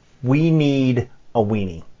 we need a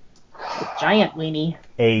weenie. Giant weenie.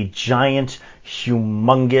 A giant,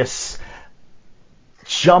 humongous,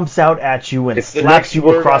 jumps out at you and It's the slaps next you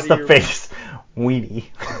word across out the of your face. Weenie.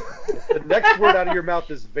 The next word out of your mouth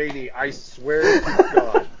is veiny. I swear to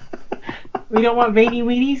God. We don't want veiny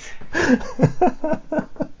weenies.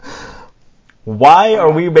 Why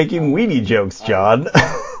are we making weenie jokes, John?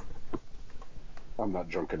 I'm not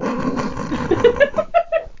drunk enough.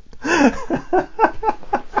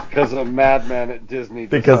 Because a madman at Disney.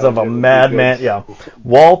 Because of a decided it would be madman, good. yeah.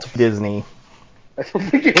 Walt Disney. I don't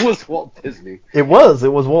think it was Walt Disney. It was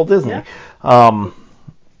Walt Disney. Yeah.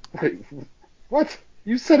 Wait, what?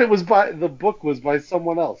 You said the book was by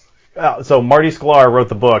someone else. So Marty Sklar wrote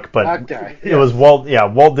the book, but That guy, it was Walt. Yeah,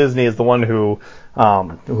 Walt Disney is the one who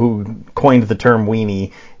coined the term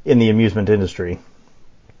weenie in the amusement industry.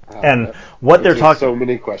 And what they're talking. So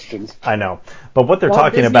many questions. I know, but what they're Walt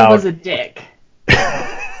talking Disney about. was a dick.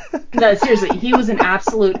 No, seriously, he was an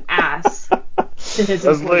absolute ass to his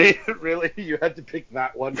employees. Leslie, really? You had to pick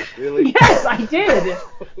that one? Really? Yes, I did.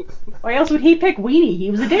 Why else would he pick weenie?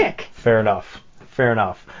 He was a dick. Fair enough.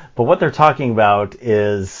 But what they're talking about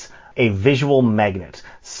is a visual magnet,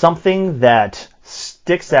 something that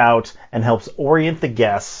sticks out and helps orient the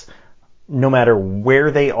guests no matter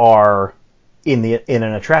where they are in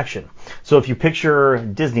an attraction. So if you picture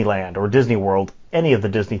Disneyland or Disney World, any of the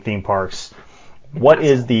Disney theme parks,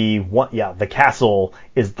 the castle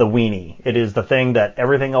is the weenie. It is the thing that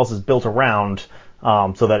everything else is built around,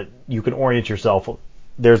 so that you can orient yourself.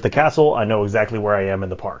 There's the castle. I know exactly where I am in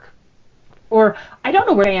the park. Or, I don't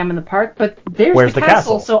know where I am in the park, but where's the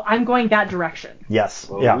castle, so I'm going that direction. Yes.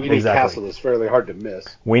 Well, yeah, Weenie exactly. Castle is fairly hard to miss.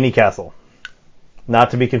 Weenie Castle.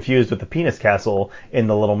 Not to be confused with the Penis Castle in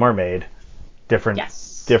The Little Mermaid. Different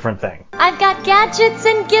thing. I've got gadgets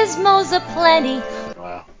and gizmos aplenty.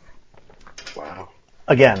 Wow.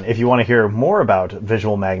 Again, if you want to hear more about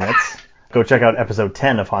visual magnets, go check out episode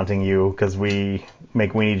 10 of Haunting You, because we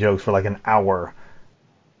make weenie jokes for like an hour.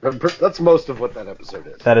 That's most of what that episode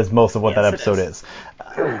is. That is most of what that episode is.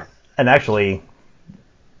 And actually,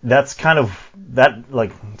 that's kind of that,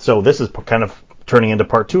 like, so this is kind of turning into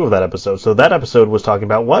part 2 of that episode. So that episode was talking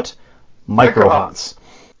about what? Micro haunts.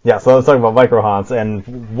 Yeah, so let's talk about micro haunts,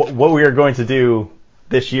 and what we are going to do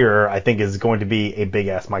this year, I think, is going to be a big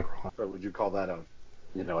ass micro haunt. Or would you call that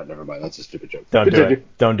you know what, never mind, that's a stupid joke. Don't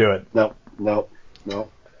do it. No.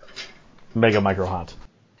 Mega micro haunt.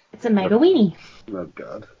 It's a mega weenie. Oh,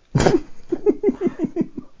 God.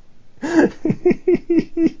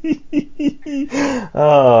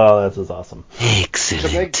 Oh, this is awesome.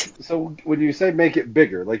 Excellent. So when you say make it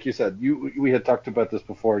bigger, like you said, we had talked about this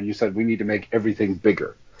before, and you said we need to make everything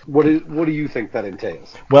bigger. What do you think that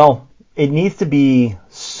entails? Well, it needs to be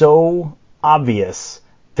so obvious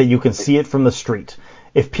that you can see it from the street.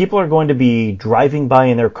 If people are going to be driving by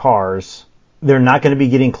in their cars, they're not going to be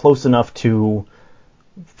getting close enough to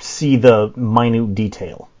see the minute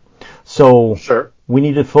detail. So we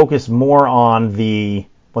need to focus more on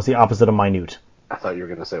what's the opposite of minute? I thought you were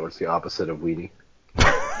going to say what's the opposite of weenie.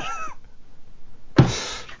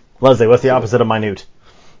 Leslie, what's the opposite of minute?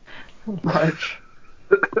 Large.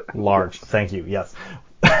 Large, thank you, yes.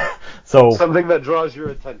 So something that draws your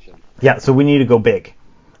attention. Yeah, so we need to go big.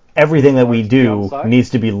 Everything that we do needs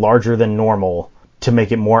to be larger than normal to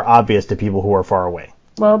make it more obvious to people who are far away.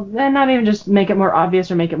 Well, and not even just make it more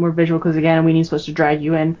obvious or make it more visual, because again, we need supposed to drag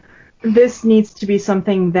you in. This needs to be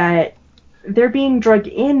something that they're being dragged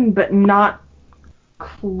in, but not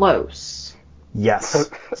close. Yes.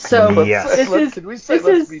 So yes.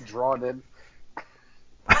 let's be drawn in?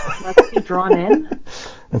 Let's be drawn in?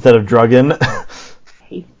 Instead of drug in?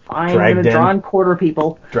 Hey, fine. I'm going to draw and quarter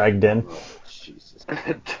people. Dragged in? Oh, Jesus.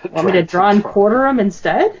 Want me to draw and quarter them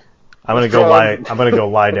instead? I'm going to go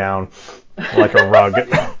lie down like a rug.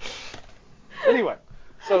 Anyway,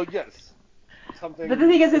 so yes. But the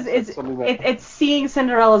thing is it's seeing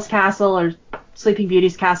Cinderella's castle or Sleeping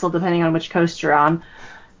Beauty's castle, depending on which coast you're on.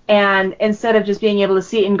 And instead of just being able to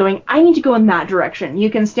see it and going, I need to go in that direction, you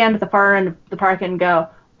can stand at the far end of the park and go,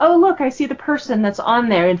 oh, look, I see the person that's on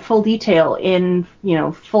there in full detail, in,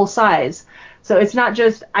 full size. So it's not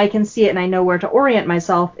just I can see it and I know where to orient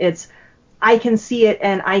myself. It's I can see it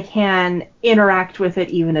and I can interact with it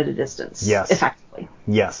even at a distance. Yes. Effectively.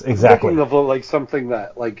 Yes, exactly. Thinking of like something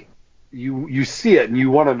that like you see it and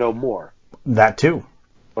you want to know more. That too.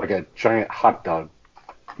 Like a giant hot dog.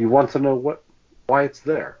 You want to know why it's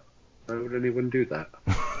there. Why would anyone do that?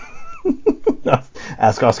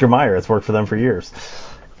 Ask Oscar Mayer. It's worked for them for years.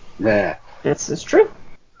 Nah. This is true.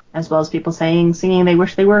 As well as people singing they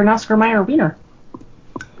wish they were an Oscar Mayer wiener.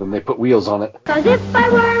 Then they put wheels on it. 'Cause if I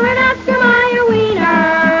were an Oscar Mayer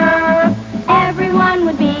wiener, everyone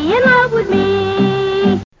would be in love with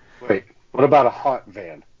me. Wait, what about a haunt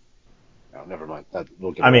van? Oh, never mind.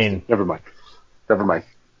 We'll get arrested. Never mind.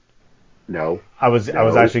 No. I was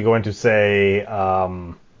actually going to say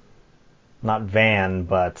not van,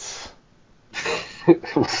 but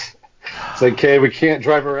It's like, okay, we can't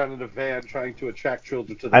drive around in a van trying to attract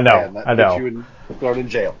children to the van. That puts you thrown in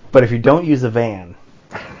jail. But if you don't use a van,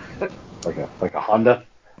 like a Honda.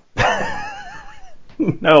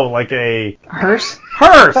 No, like a hearse.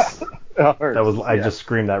 Hearse. A hearse. That was I just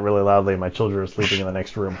screamed that really loudly, and my children are sleeping in the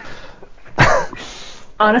next room.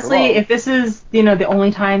 Honestly, if this is the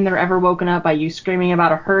only time they're ever woken up by you screaming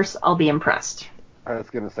about a hearse, I'll be impressed. I was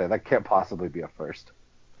gonna say that can't possibly be a first.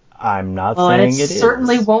 I'm not and saying it it is.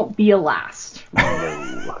 certainly won't be a last.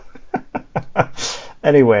 No.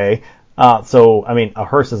 Anyway, so I mean, a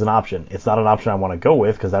hearse is an option. It's not an option I want to go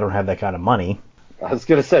with because I don't have that kind of money. I was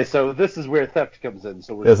gonna say, so this is where theft comes in.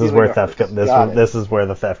 So this is where this is where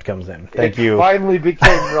the theft comes in. Thank you. Finally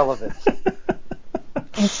became relevant.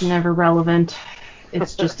 It's never relevant.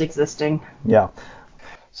 It's just existing. Yeah.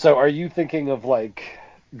 So are you thinking of like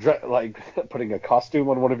putting a costume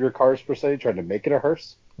on one of your cars per se, trying to make it a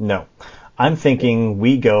hearse? No. I'm thinking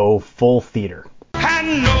we go full theater.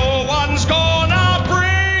 And no one's gonna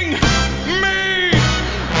bring me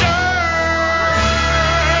down.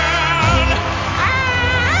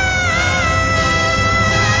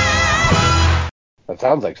 That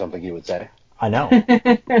sounds like something you would say. I know.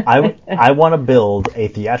 I want to build a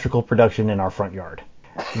theatrical production in our front yard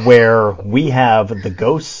where we have the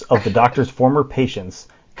ghosts of the doctor's former patients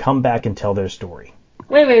come back and tell their story.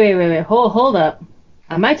 Wait. Hold up.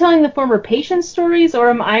 Am I telling the former patients' stories,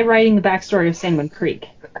 or am I writing the backstory of Sanguine Creek?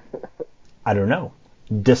 I don't know.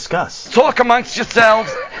 Discuss. Talk amongst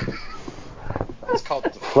yourselves. It's called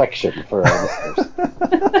deflection for our listeners.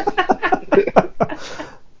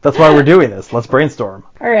 That's why we're doing this. Let's brainstorm.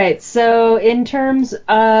 All right. So in terms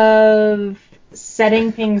of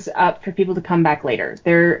setting things up for people to come back later,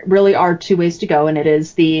 there really are two ways to go, and it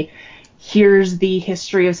is here's the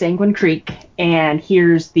history of Sanguine Creek, and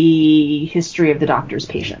here's the history of the doctor's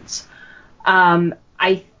patients.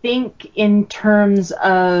 I think in terms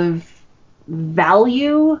of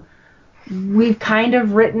value, we've kind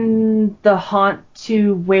of written the haunt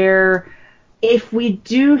to where if we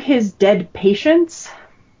do his dead patients,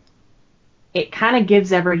 it kind of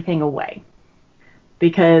gives everything away.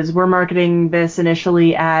 Because we're marketing this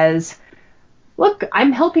initially as, look,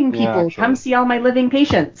 I'm helping people. Come see all my living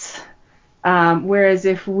patients. Whereas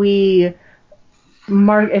if we do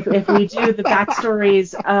the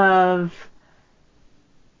backstories of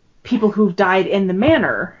people who've died in the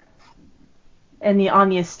manor and on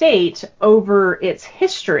the estate over its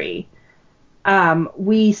history,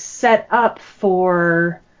 we set up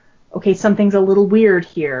for, okay, something's a little weird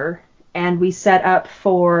here, and we set up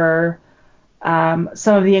for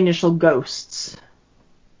some of the initial ghosts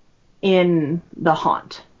in the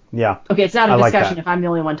haunt. Yeah. Okay, it's not a discussion if I'm the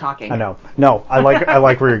only one talking. I know. No, I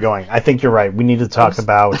like where you're going. I think you're right. We need to talk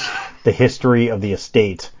about the history of the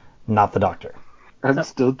estate, not the doctor. I'm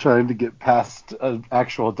still trying to get past an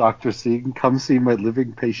actual doctor saying, come see my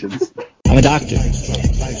living patients. I'm a doctor.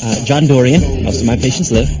 John Dorian. Most of my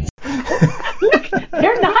patients live.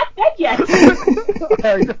 They're not dead yet.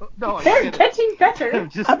 They're getting better.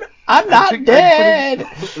 I'm not dead.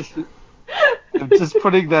 I'm just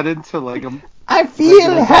putting that into like a... I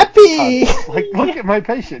feel happy. Like, look at my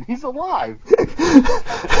patient. He's alive.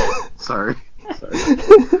 Sorry.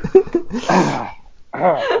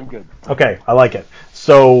 I'm good. Okay, I like it.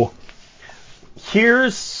 So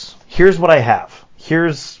here's what I have.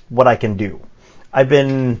 Here's what I can do. I've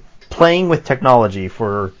been playing with technology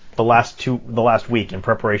for the last week in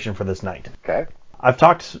preparation for this night. Okay. I've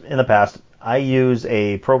talked in the past. I use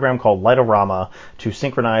a program called Lightorama to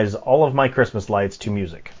synchronize all of my Christmas lights to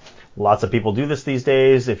music. Lots of people do this these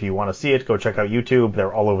days. If you want to see it, go check out YouTube.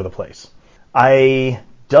 They're all over the place. I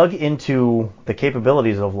dug into the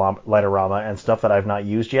capabilities of Lightorama and stuff that I've not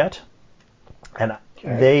used yet. And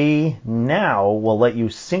they now will let you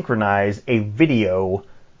synchronize a video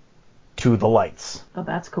to the lights. Oh,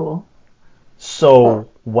 that's cool. So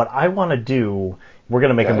what I want to do, we're going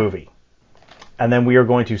to make a movie. And then we are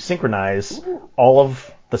going to synchronize all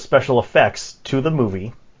of the special effects to the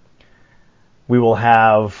movie. We will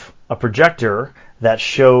have a projector that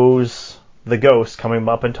shows the ghost coming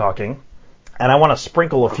up and talking. And I want to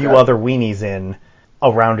sprinkle a few other weenies in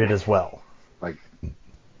around it as well.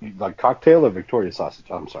 Like cocktail or Victoria sausage?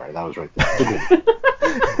 I'm sorry, that was right there.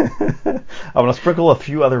 I want to sprinkle a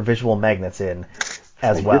few other visual magnets in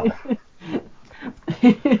as well.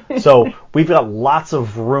 So we've got lots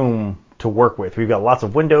of room to work with. We've got lots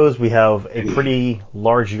of windows. We have a pretty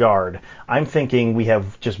large yard. I'm thinking we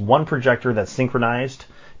have just one projector that's synchronized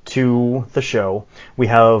to the show. We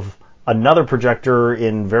have another projector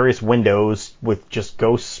in various windows with just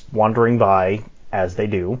ghosts wandering by as they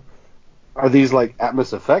do. Are these like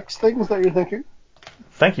Atmos effects things that you're thinking?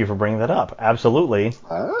 Thank you for bringing that up. Absolutely.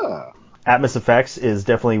 Ah. Atmos Effects is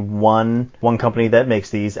definitely one company that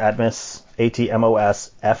makes these. Atmos,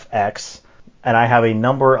 ATMOS FX. And I have a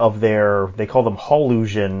number of they call them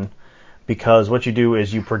Hallusion, because what you do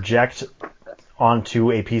is you project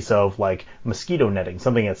onto a piece of like mosquito netting,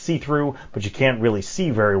 something that's see-through, but you can't really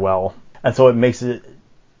see very well. And so it makes it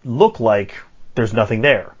look like there's nothing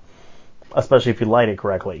there, especially if you light it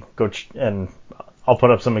correctly. And I'll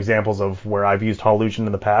put up some examples of where I've used Hallusion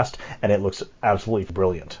in the past, and it looks absolutely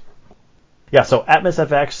brilliant. Yeah, so Atmos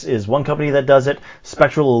FX is one company that does it.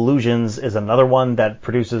 Spectral Illusions is another one that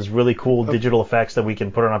produces really cool digital effects that we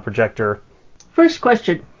can put on a projector. First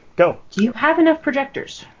question. Go. Do you have enough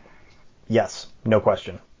projectors? Yes, no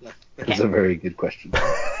question. That's a very good question.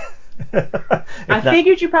 I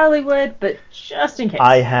figured you probably would, but just in case.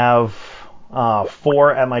 I have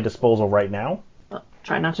 4 at my disposal right now. Well,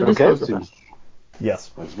 try not to dispose of them.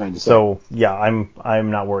 Yes. I was going to say. So yeah,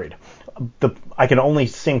 I'm not worried. I can only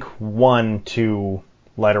sync one to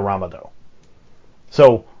Lightorama though.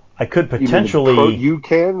 So I could potentially. You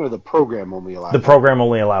can, or the program only allows. The program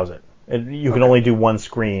only allows it. You can only do one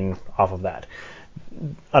screen off of that.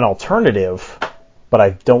 An alternative, but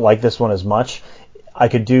I don't like this one as much. I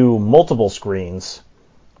could do multiple screens,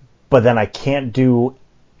 but then I can't do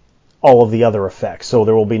all of the other effects. So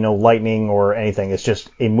there will be no lightning or anything. It's just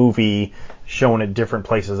a movie shown at different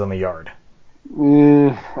places on the yard.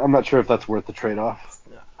 I'm not sure if that's worth the trade-off.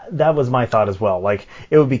 That was my thought as well. Like,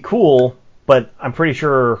 it would be cool, but I'm pretty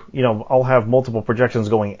sure, I'll have multiple projections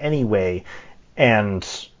going anyway, and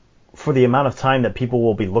for the amount of time that people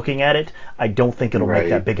will be looking at it, I don't think it'll make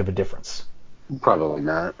that big of a difference. Probably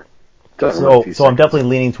not. So I'm definitely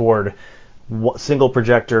leaning toward single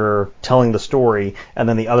projector telling the story, and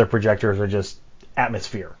then the other projectors are just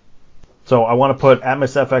atmosphere. So I want to put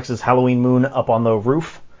Atmos FX's Halloween Moon up on the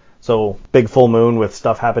roof. So big full moon with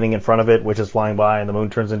stuff happening in front of it, which is flying by, and the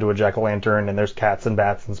moon turns into a jack-o'-lantern, and there's cats and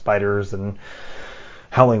bats and spiders and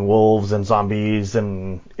howling wolves and zombies,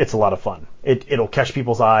 and it's a lot of fun. It'll catch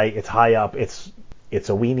people's eye. It's high up. It's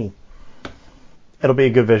a weenie. It'll be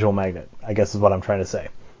a good visual magnet, I guess is what I'm trying to say.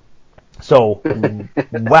 So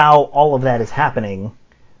while all of that is happening,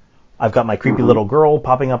 I've got my creepy little girl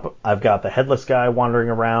popping up. I've got the headless guy wandering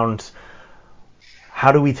around.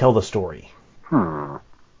 How do we tell the story?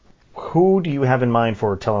 Who do you have in mind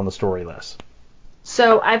for telling the story, Les?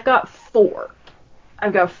 So I've got 4.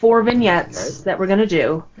 I've got 4 vignettes that we're going to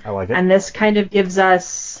do. I like it. And this kind of gives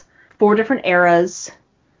us 4 different eras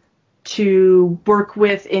to work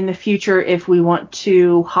with in the future if we want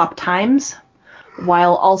to hop times,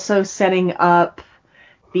 while also setting up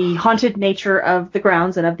the haunted nature of the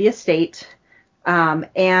grounds and of the estate,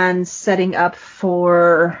 and setting up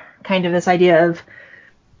for kind of this idea of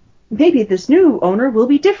maybe this new owner will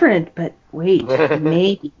be different, but wait,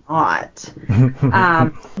 maybe not.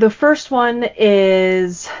 The first one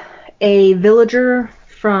is a villager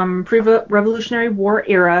from pre-Revolutionary War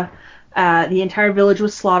era. The entire village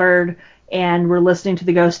was slaughtered, and we're listening to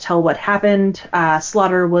the ghost tell what happened.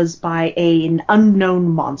 Slaughter was by an unknown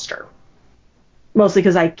monster. Mostly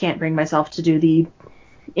because I can't bring myself to do the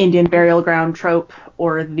Indian burial ground trope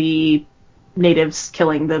or the natives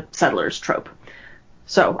killing the settlers trope.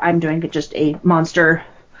 So I'm doing just a monster.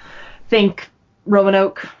 Think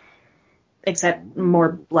Roanoke, except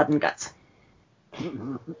more blood and guts.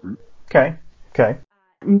 Okay.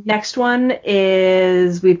 Next one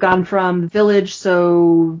is we've gone from village,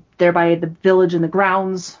 so thereby the village and the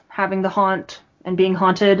grounds having the haunt and being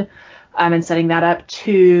haunted, and setting that up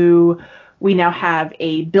to we now have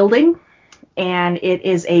a building, and it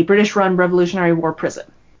is a British-run Revolutionary War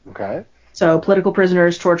prison. Okay. So political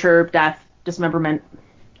prisoners, torture, death, dismemberment,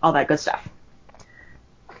 all that good stuff.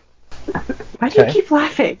 Why do you keep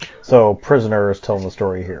laughing? So prisoners telling the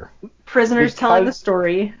story here. Prisoners telling the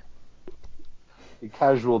story. The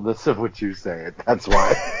casualness of what you say, that's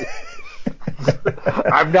why.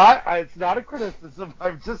 I'm not. It's not a criticism.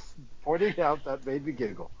 I'm just pointing out that made me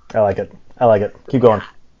giggle. I like it. Keep going.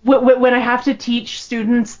 When I have to teach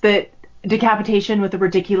students that decapitation with a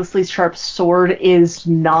ridiculously sharp sword is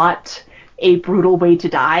not a brutal way to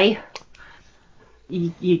die,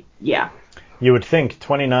 yeah. You would think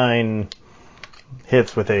 29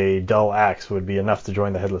 hits with a dull axe would be enough to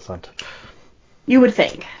join the Headless Hunt. You would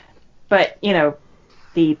think. But,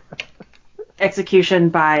 the execution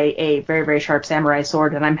by a very, very sharp samurai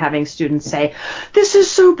sword, and I'm having students say, "This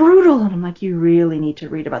is so brutal," and I'm like, you really need to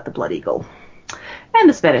read about the Blood Eagle and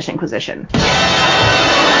the Spanish Inquisition.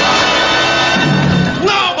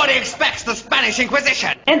 Nobody expects the Spanish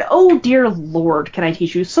Inquisition! And oh dear Lord, can I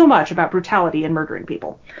teach you so much about brutality and murdering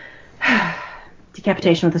people.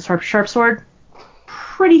 Decapitation with a sharp sword,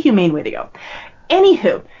 pretty humane way to go.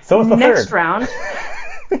 Anywho, so was the next third round.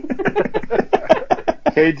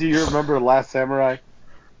 Hey, do you remember Last Samurai?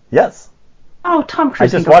 Yes. Oh, Tom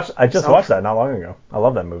Cruise. I just watched that not long ago. I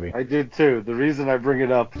love that movie. I did too. The reason I bring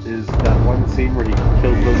it up is that one scene where he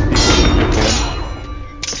kills those people in Japan.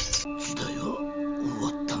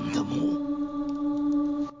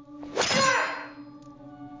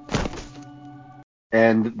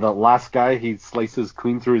 And the last guy, he slices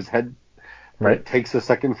clean through his head. Right. It takes a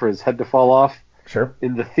second for his head to fall off. Sure.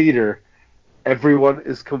 In the theater, everyone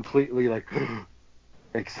is completely like,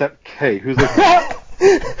 except Kay, who's like,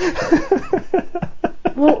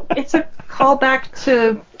 Well, it's a callback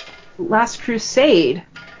to Last Crusade,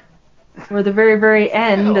 where the very, very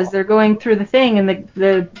end, as they're going through the thing, and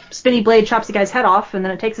the spinny blade chops the guy's head off, and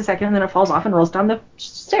then it takes a second, and then it falls off and rolls down the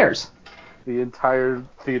stairs. the entire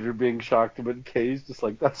theater being shocked, but Kay's just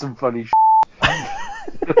like, that's some funny Bad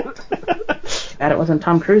it wasn't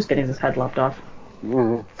Tom Cruise getting his head lopped off.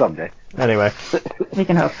 Someday. Anyway. We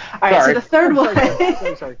can hope. All right, so the third one.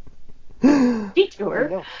 Sorry. Detour.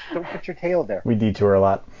 No, don't put your tail there. We detour a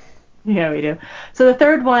lot. Yeah, we do. So the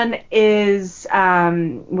third one is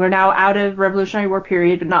we're now out of Revolutionary War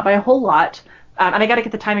period, but not by a whole lot. And I got to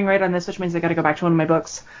get the timing right on this, which means I got to go back to one of my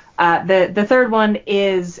books. The third one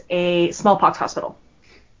is a smallpox hospital.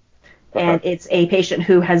 And it's a patient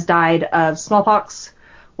who has died of smallpox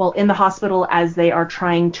while in the hospital as they are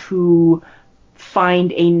trying to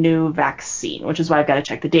find a new vaccine, which is why I've got to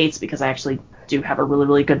check the dates, because I actually do have a really,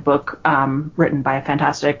 really good book written by a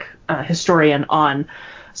fantastic historian on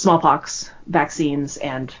smallpox vaccines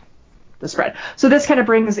and the spread. So this kind of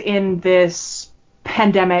brings in this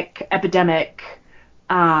pandemic, epidemic.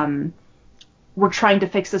 We're trying to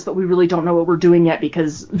fix this, but we really don't know what we're doing yet,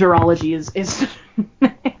 because virology is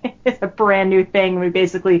it's a brand new thing. We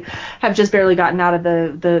basically have just barely gotten out of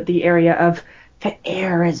the area of the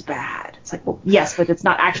air is bad. It's like, well, yes, but it's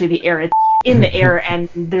not actually the air. It's in the air, and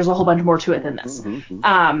there's a whole bunch more to it than this.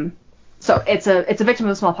 So it's a victim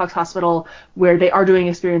of the smallpox hospital where they are doing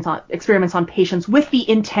experiments on patients with the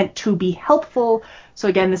intent to be helpful. So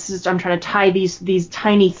again, I'm trying to tie these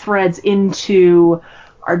tiny threads into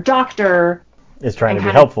our doctor. Is trying to be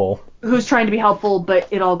helpful. Who's trying to be helpful, but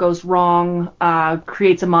it all goes wrong,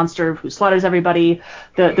 creates a monster who slaughters everybody.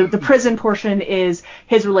 The prison portion is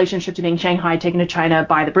his relationship to being Shanghai, taken to China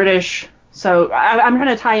by the British. So I'm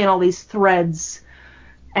trying to tie in all these threads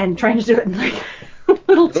and trying to do it in like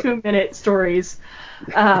little 2-minute stories.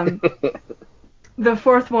 The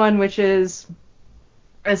fourth one, which is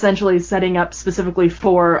essentially setting up specifically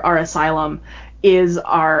for our asylum, is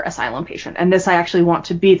our asylum patient. And this I actually want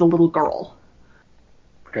to be the little girl.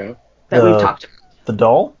 Okay. That we've talked about. The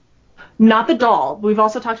doll? Not the doll. We've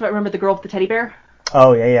also talked about, remember the girl with the teddy bear?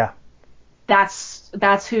 Oh, yeah.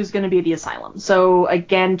 That's who's going to be the asylum. So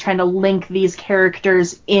again, trying to link these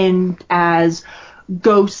characters in as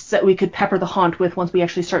ghosts that we could pepper the haunt with once we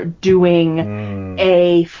actually start doing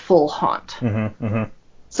a full haunt.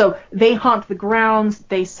 So they haunt the grounds,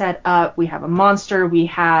 they set up, we have a monster, we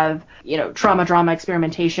have, trauma, drama,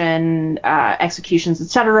 experimentation, executions,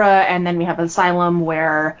 etc. And then we have an asylum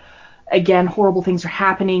where, again, horrible things are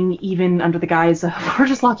happening, even under the guise of, we're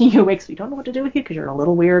just locking you away because we don't know what to do with you because you're a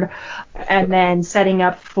little weird. And then setting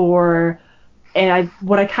up for,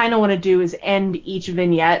 what I kind of want to do is end each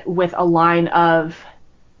vignette with a line of,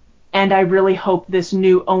 and I really hope this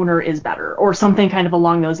new owner is better, or something kind of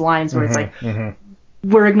along those lines where it's like,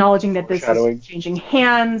 we're acknowledging that this is changing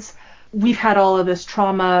hands. We've had all of this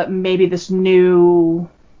trauma. Maybe this new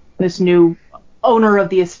owner of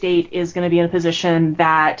the estate is going to be in a position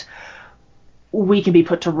that we can be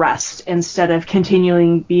put to rest instead of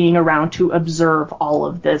continuing being around to observe all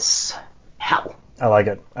of this hell. I like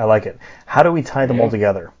it. How do we tie them all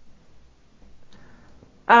together?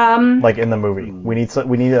 Like in the movie, we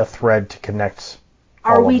need a thread to connect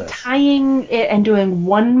Are all of we this. tying it and doing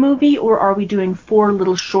one movie, or are we doing 4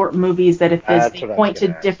 little short movies that if That's they what I was point to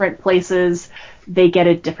gonna ask. different places, they get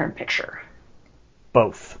a different picture?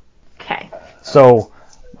 Both. Okay. So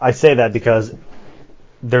I say that because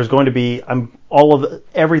there's going to be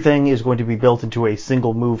everything is going to be built into a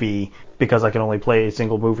single movie because I can only play a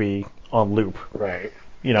single movie on loop. Right.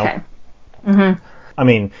 You know. Okay. Mm-hmm. I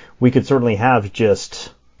mean, we could certainly have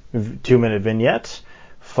just 2-minute vignette,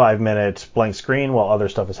 5-minute blank screen while other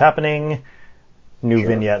stuff is happening, new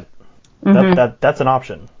vignette. That's an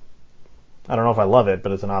option. I don't know if I love it,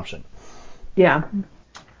 but it's an option. Yeah.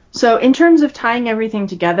 So in terms of tying everything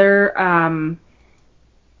together,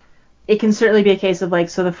 it can certainly be a case of like,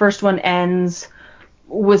 so the first one ends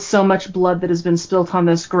with so much blood that has been spilt on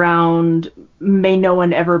this ground, may no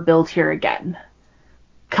one ever build here again.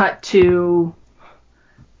 Cut to,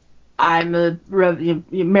 I'm a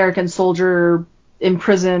American soldier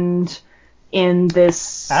imprisoned in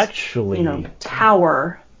this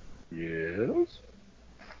tower. Yes.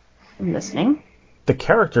 I'm listening. The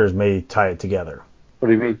characters may tie it together. What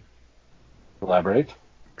do you mean? Elaborate.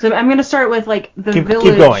 So I'm going to start with like the village.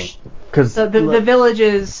 Keep going. So the village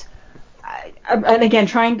is, and again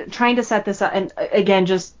trying to set this up, and again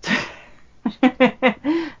just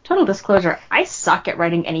total disclosure, I suck at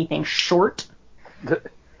writing anything short.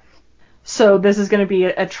 So this is going to be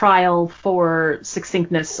a trial for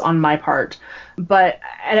succinctness on my part, but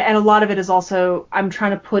and a lot of it is also I'm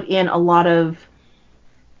trying to put in a lot of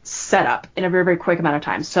setup in a very, very quick amount of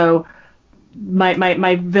time. So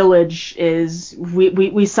my village is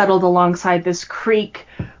we settled alongside this creek.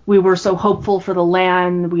 We were so hopeful for the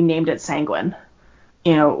land, we named it Sanguine.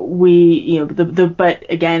 But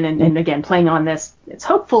again and again playing on this, it's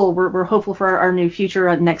hopeful. We're hopeful for our new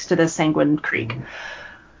future next to this Sanguine Creek.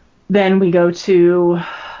 Then we go to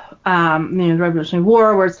the Revolutionary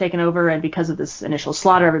War, where it's taken over, and because of this initial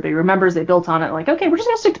slaughter, everybody remembers they built on it. Like, okay, we're just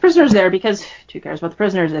gonna stick the prisoners there because who cares about the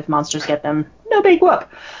prisoners if monsters get them? No big whoop.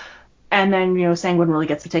 And then Sanguine really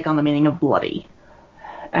gets to take on the meaning of bloody.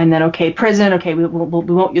 And then prison. Okay, we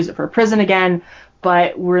won't use it for a prison again,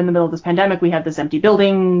 but we're in the middle of this pandemic. We have this empty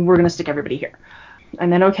building. We're gonna stick everybody here.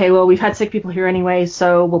 And then we've had sick people here anyway,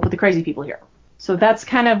 so we'll put the crazy people here. So that's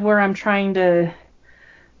kind of where I'm trying to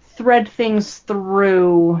thread things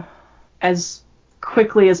through as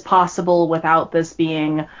quickly as possible without this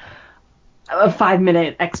being a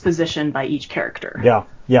 5-minute exposition by each character. Yeah.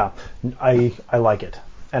 I like it.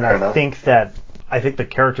 And I think the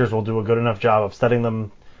characters will do a good enough job of setting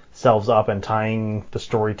themselves up and tying the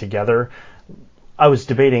story together. I was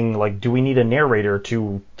debating, like, do we need a narrator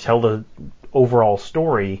to tell the overall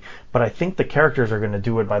story? But I think the characters are going to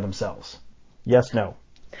do it by themselves. Yes, no.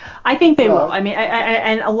 I think they will. I mean,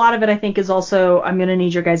 and a lot of it I think is also I'm going to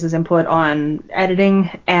need your guys' input on editing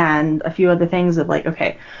and a few other things of like,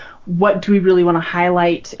 okay, what do we really want to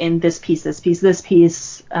highlight in this piece? What's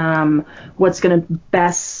going to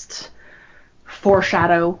best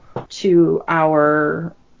foreshadow to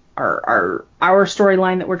our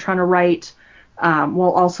storyline that we're trying to write,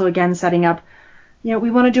 while also again setting up. We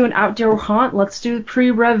want to do an outdoor haunt. Let's do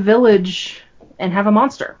pre-Rev Village and have a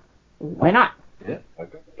monster. Why not? Yeah,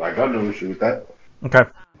 I got no issue with that. Okay.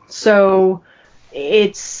 So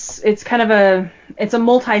it's kind of a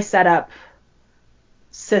multi-setup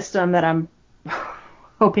system that I'm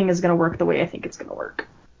hoping is going to work the way I think it's going to work.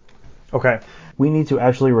 Okay. We need to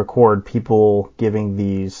actually record people giving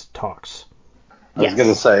these talks. I was going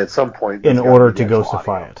to say at some point in order to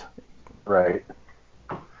ghostify it. Right.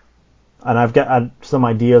 And I've got some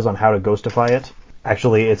ideas on how to ghostify it.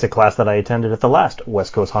 Actually, it's a class that I attended at the last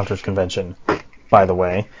West Coast Hunters Convention, by the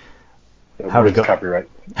way. How to go copyright.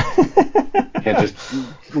 Can't just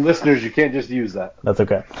listeners, you can't just use that. That's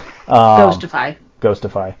okay. Ghostify,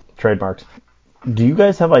 trademarked. Do you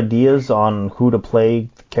guys have ideas on who to play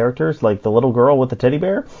characters, like the little girl with the teddy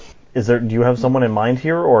bear? Do you have someone in mind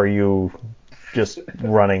here, or are you just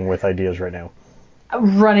running with ideas right now?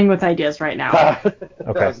 Running with ideas right now.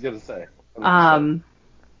 Okay. I was gonna say.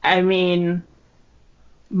 I mean,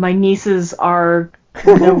 my nieces are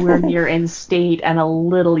nowhere near in state and a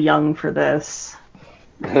little young for this.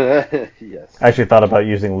 Yes. I actually thought about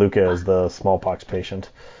using Luca as the smallpox patient.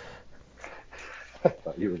 I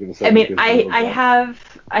thought you were gonna say. I mean, I have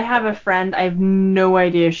a friend. I have no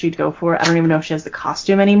idea if she'd go for it. I don't even know if she has the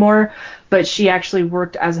costume anymore. But she actually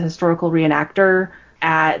worked as a historical reenactor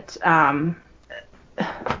at.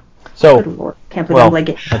 Good Lord, can't believe I'm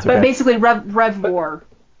blanking. But okay. Basically, Rev War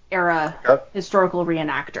era historical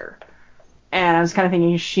reenactor. And I was kind of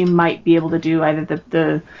thinking she might be able to do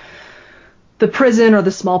either the prison or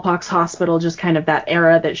the smallpox hospital, just kind of that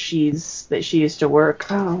era that she used to work.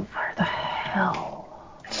 Oh, where the hell?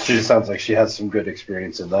 She sounds like she has some good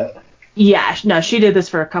experience in that. Yeah, no, she did this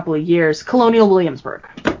for a couple of years. Colonial Williamsburg.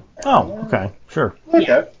 Oh, okay, sure. Okay,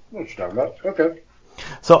 Yeah. what you're talking about. Okay.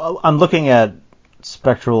 So I'm looking at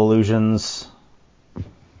Spectral Illusions.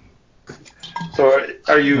 So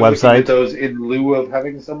are you Website? looking at those in lieu of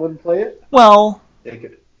having someone play it? Well,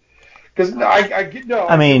 Because I get I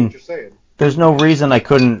get mean, what you're saying. there's no reason I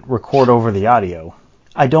couldn't record over the audio.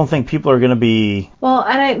 I don't think people are going to be... Well,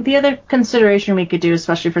 and the other consideration we could do,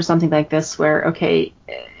 especially for something like this, where, okay,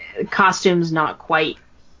 costume's not quite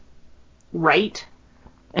right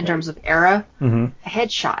in terms of era, a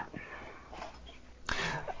headshot.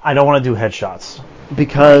 I don't want to do headshots.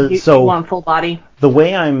 Because, You want full body. the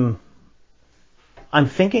way I'm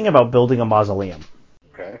thinking about building a mausoleum.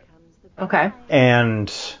 Okay. Okay.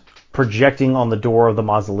 And projecting on the door of the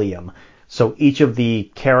mausoleum. So each of the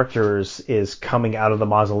characters is coming out of the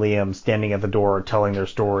mausoleum, standing at the door, telling their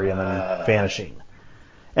story, and then vanishing.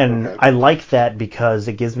 And Okay. I like that because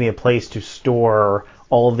it gives me a place to store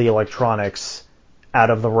all of the electronics out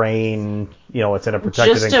of the rain. You know, it's in a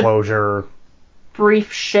protected Just a- enclosure.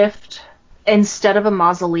 Brief shift. Instead of a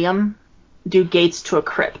mausoleum, do gates to a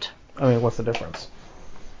crypt. I mean, what's the difference?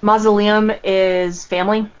 Mausoleum is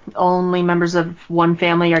family. Only members of one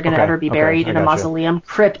family are going to Okay, ever be okay, buried I in a gotcha. mausoleum.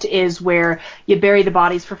 Crypt is where you bury the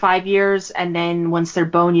bodies for 5 years, and then once they're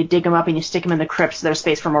bone, you dig them up and you stick them in the crypt so there's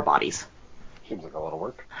space for more bodies. Seems like a lot of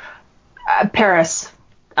work. Paris.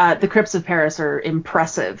 The crypts of Paris are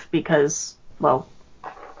impressive because, well,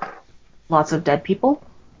 lots of dead people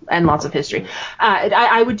and lots of history.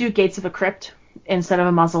 I would do Gates of a Crypt instead of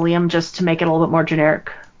a mausoleum just to make it a little bit more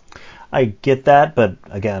generic. I get that, but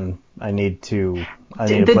again, I need a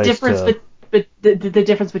The place difference, to... but the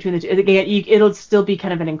difference between the two, again, it'll still be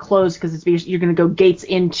kind of an enclosed because you're going to go gates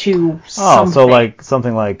into something. Oh, so like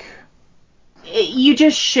something like... You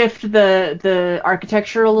just shift the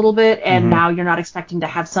architecture a little bit, and now you're not expecting to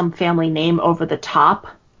have some family name over the top,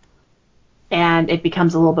 and it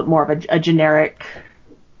becomes a little bit more of a generic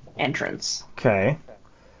entrance. Okay.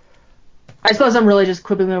 I suppose I'm really just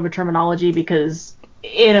quibbling over terminology because,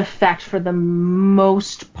 in effect, for the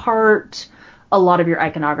most part, a lot of your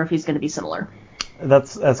iconography is going to be similar.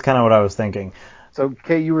 That's kind of what I was thinking. So,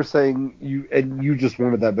 Kay, you were saying you just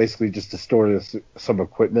wanted that basically just to store some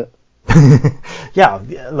equipment. Yeah,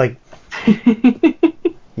 like...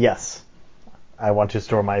 Yes. I want to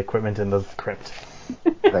store my equipment in the crypt.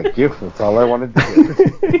 Thank you. That's all I wanted to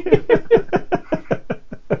do.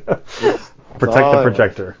 Protect the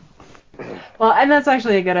projector. Well, and that's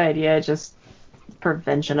actually a good idea, just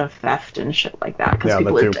prevention of theft and shit like that, because Yeah,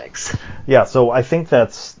 people that are too. dicks. Yeah, so I think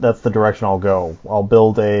that's the direction I'll go. I'll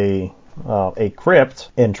build a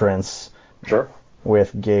crypt entrance Sure.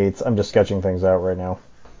 with gates. I'm just sketching things out right now.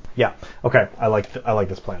 Yeah. Okay. I like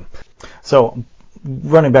this plan. So,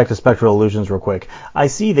 running back to Spectral Illusions real quick, I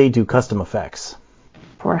see they do custom effects.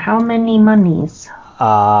 For how many monies?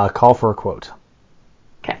 Call for a quote.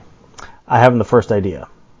 Okay. I haven't the first idea.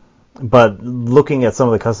 But looking at some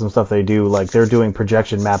of the custom stuff they do, like they're doing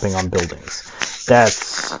projection mapping on buildings.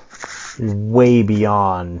 That's way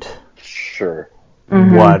beyond Sure.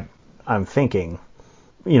 what I'm thinking.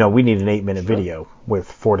 You know, we need an 8-minute video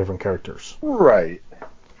with 4 different characters. Right.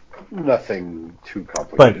 Nothing too But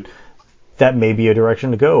complicated. that may be a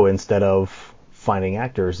direction to go instead of finding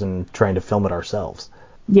actors and trying to film it ourselves.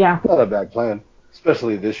 Yeah. Not a bad plan.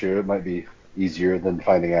 Especially this year, it might be easier than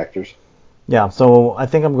finding actors. Yeah, so I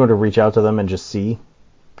think I'm going to reach out to them and just see,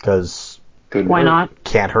 because Why not?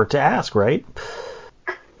 can't hurt to ask, right?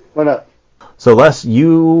 Why not? So Les,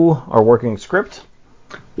 you are working script,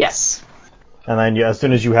 Yes. and then as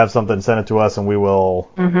soon as you have something, send it to us, and we will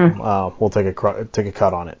we'll take a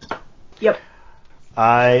cut on it. Yep.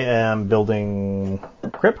 I am building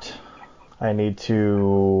crypt. I need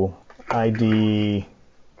to ID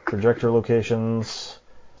projector locations.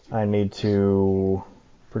 I need to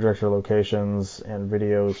projector locations and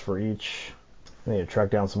videos for each. I need to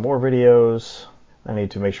track down some more videos. I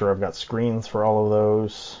need to make sure I've got screens for all of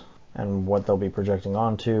those and what they'll be projecting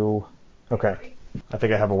onto. Okay. I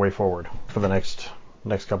think I have a way forward for the next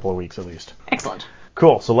couple of weeks at least. Excellent.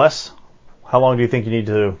 Cool. So Les, how long do you think you need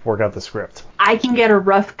to work out the script? I can get a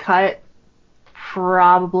rough cut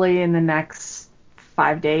probably in the next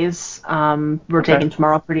 5 days. We're taking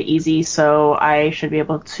tomorrow pretty easy, so I should be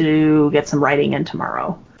able to get some writing in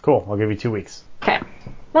tomorrow. Cool. I'll give you 2 weeks. Okay.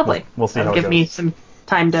 Lovely. We'll see That'll how it give me goes. some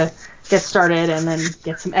time to get started and then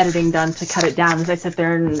get some editing done to cut it down as I sit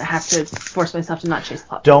there and have to force myself to not chase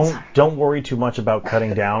plot points. Don't worry too much about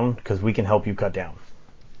cutting down, because we can help you cut down.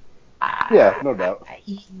 Yeah, no doubt.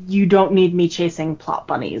 You don't need me chasing plot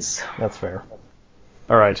bunnies. That's fair.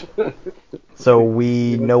 All right. So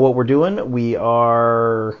we know what we're doing. We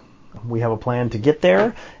have a plan to get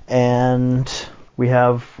there, and we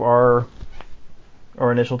have our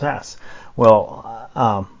initial tasks. Well,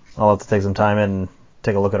 I'll have to take some time and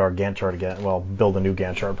take a look at our Gantt chart again. Well, build a new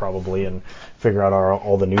Gantt chart probably, and figure out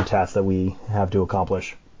all the new tasks that we have to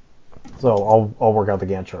accomplish. So I'll work out the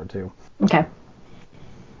Gantt chart too. Okay.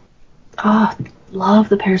 Oh, love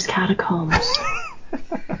the Paris catacombs.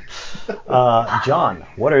 John,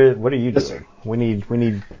 what are you doing? We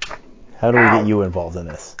need. How do we get you involved in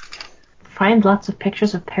this? Find lots of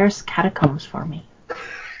pictures of Paris catacombs for me.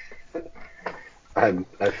 I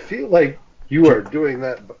feel like you are doing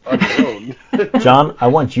that on your own. John, I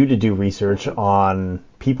want you to do research on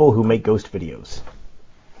people who make ghost videos.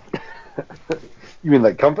 You mean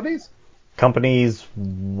like companies? Companies,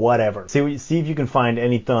 whatever. See if you can find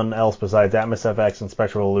anything else besides Atmos FX and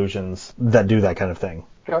Spectral Illusions that do that kind of thing.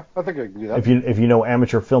 Yeah, I think I can do that. If you know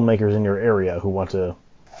amateur filmmakers in your area who want to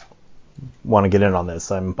get in on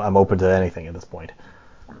this, I'm open to anything at this point.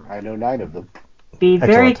 I know 9 of them. Be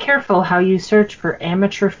very Excellent. careful how you search for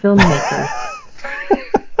amateur filmmakers.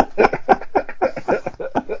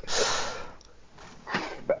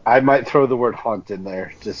 I might throw the word haunt in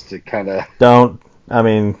there just to kind of... Don't. I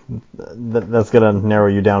mean, that's going to narrow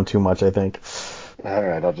you down too much, I think. All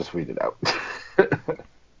right, I'll just weed it out.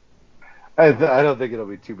 I don't think it'll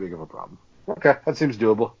be too big of a problem. Okay, that seems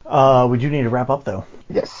doable. We do need to wrap up, though.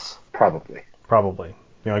 Yes, probably. Probably.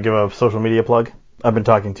 You want to give a social media plug? I've been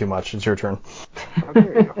talking too much. It's your turn. Oh,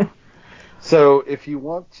 there you go. So if you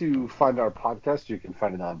want to find our podcast, you can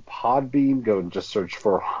find it on Podbean. Go and just search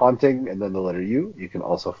for Haunting and then the letter U. You can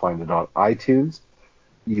also find it on iTunes.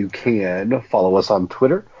 You can follow us on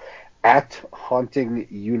Twitter at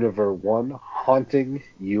HauntingUniver1, Haunting,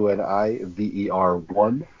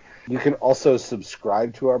 UNIVER1. You can also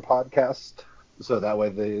subscribe to our podcast, so that way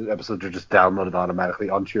the episodes are just downloaded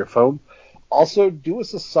automatically onto your phone. Also, do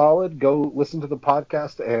us a solid, go listen to the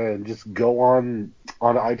podcast and just go on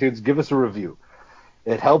iTunes, give us a review.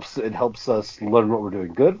 It helps us learn what we're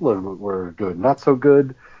doing good, learn what we're doing not so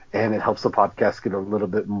good, and it helps the podcast get a little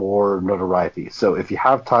bit more notoriety. So if you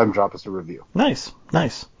have time, drop us a review. Nice.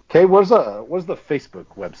 Okay, what's the Facebook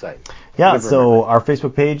website? Yeah, so our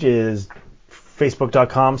Facebook page is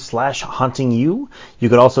facebook.com/hauntingyou. You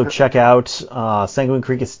could also check out Sanguine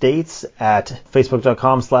Creek Estates at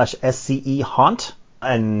facebook.com/scehaunt.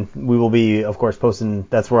 And we will be, of course, posting.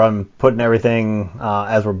 That's where I'm putting everything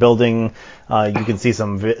as we're building. You can see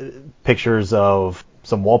some pictures of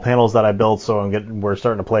some wall panels that I built. So we're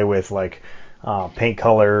starting to play with like paint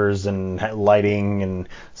colors and lighting and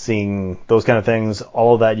seeing those kind of things.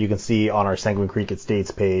 All of that you can see on our Sanguine Creek Estates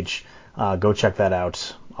page. Go check that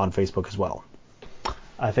out on Facebook as well.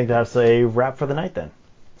 I think that's a wrap for the night then.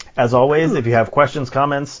 As always, if you have questions,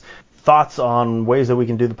 comments, thoughts on ways that we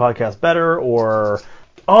can do the podcast better, or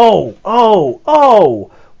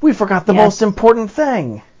we forgot the most important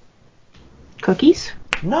thing. Cookies?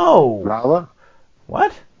 No. Nala?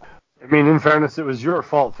 What? I mean, in fairness, it was your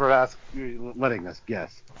fault for letting us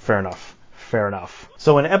guess. Fair enough.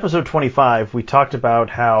 So in episode 25, we talked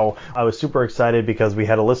about how I was super excited because we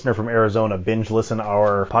had a listener from Arizona binge listen to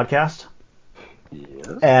our podcast.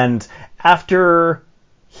 Yes. And after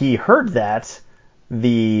he heard that,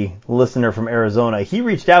 the listener from Arizona, he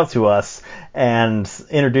reached out to us and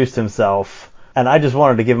introduced himself. And I just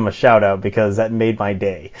wanted to give him a shout out because that made my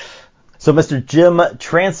day. So Mr. Jim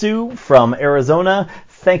Transu from Arizona,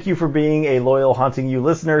 thank you for being a loyal Haunting You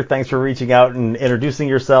listener. Thanks for reaching out and introducing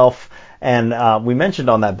yourself. And we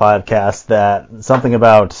mentioned on that podcast that something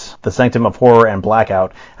about the Sanctum of Horror and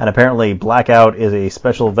Blackout. And apparently Blackout is a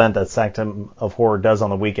special event that Sanctum of Horror does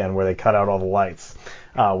on the weekend where they cut out all the lights.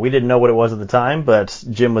 We didn't know what it was at the time, but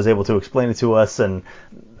Jim was able to explain it to us. And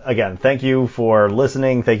again, thank you for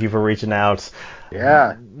listening. Thank you for reaching out.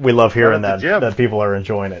 Yeah. We love hearing that people are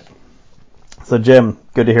enjoying it. So Jim,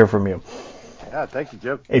 good to hear from you. Yeah, thank you,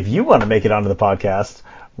 Jim. If you want to make it onto the podcast,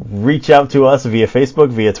 reach out to us via Facebook,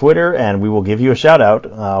 via Twitter, and we will give you a shout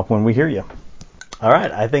out when we hear you. All right,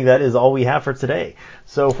 I think that is all we have for today.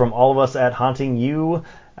 So from all of us at Haunting You,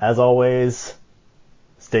 as always,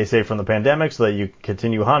 stay safe from the pandemic so that you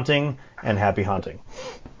continue haunting, and happy haunting.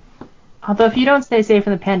 Although if you don't stay safe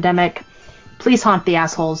from the pandemic, please haunt the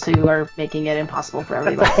assholes who are making it impossible for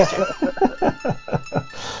everybody to.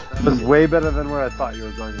 That was way better than where I thought you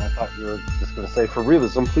were going. I thought you were just going to say, for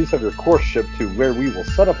realism, please have your course shipped to where we will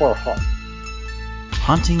set up our haunt.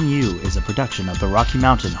 Haunting You is a production of the Rocky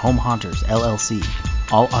Mountain Home Haunters, LLC.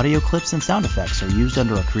 All audio clips and sound effects are used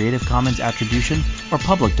under a Creative Commons Attribution or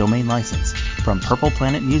Public Domain license from Purple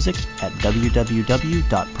Planet Music at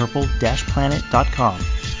www.purple-planet.com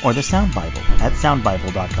or the Sound Bible at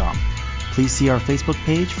soundbible.com. Please see our Facebook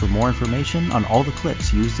page for more information on all the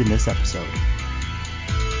clips used in this episode.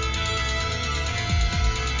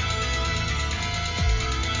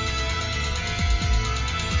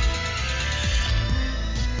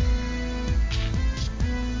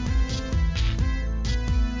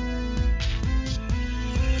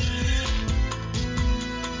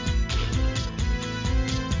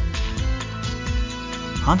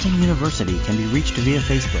 Haunting University can be reached via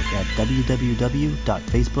Facebook at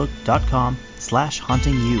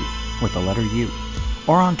www.facebook.com/hauntingu with the letter U,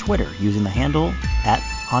 or on Twitter using the handle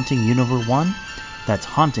 @HauntingUniver1. That's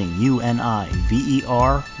Haunting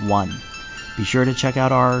UNIVER1. Be sure to check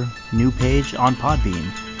out our new page on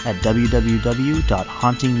Podbean at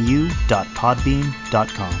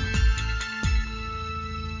www.hauntingu.podbean.com.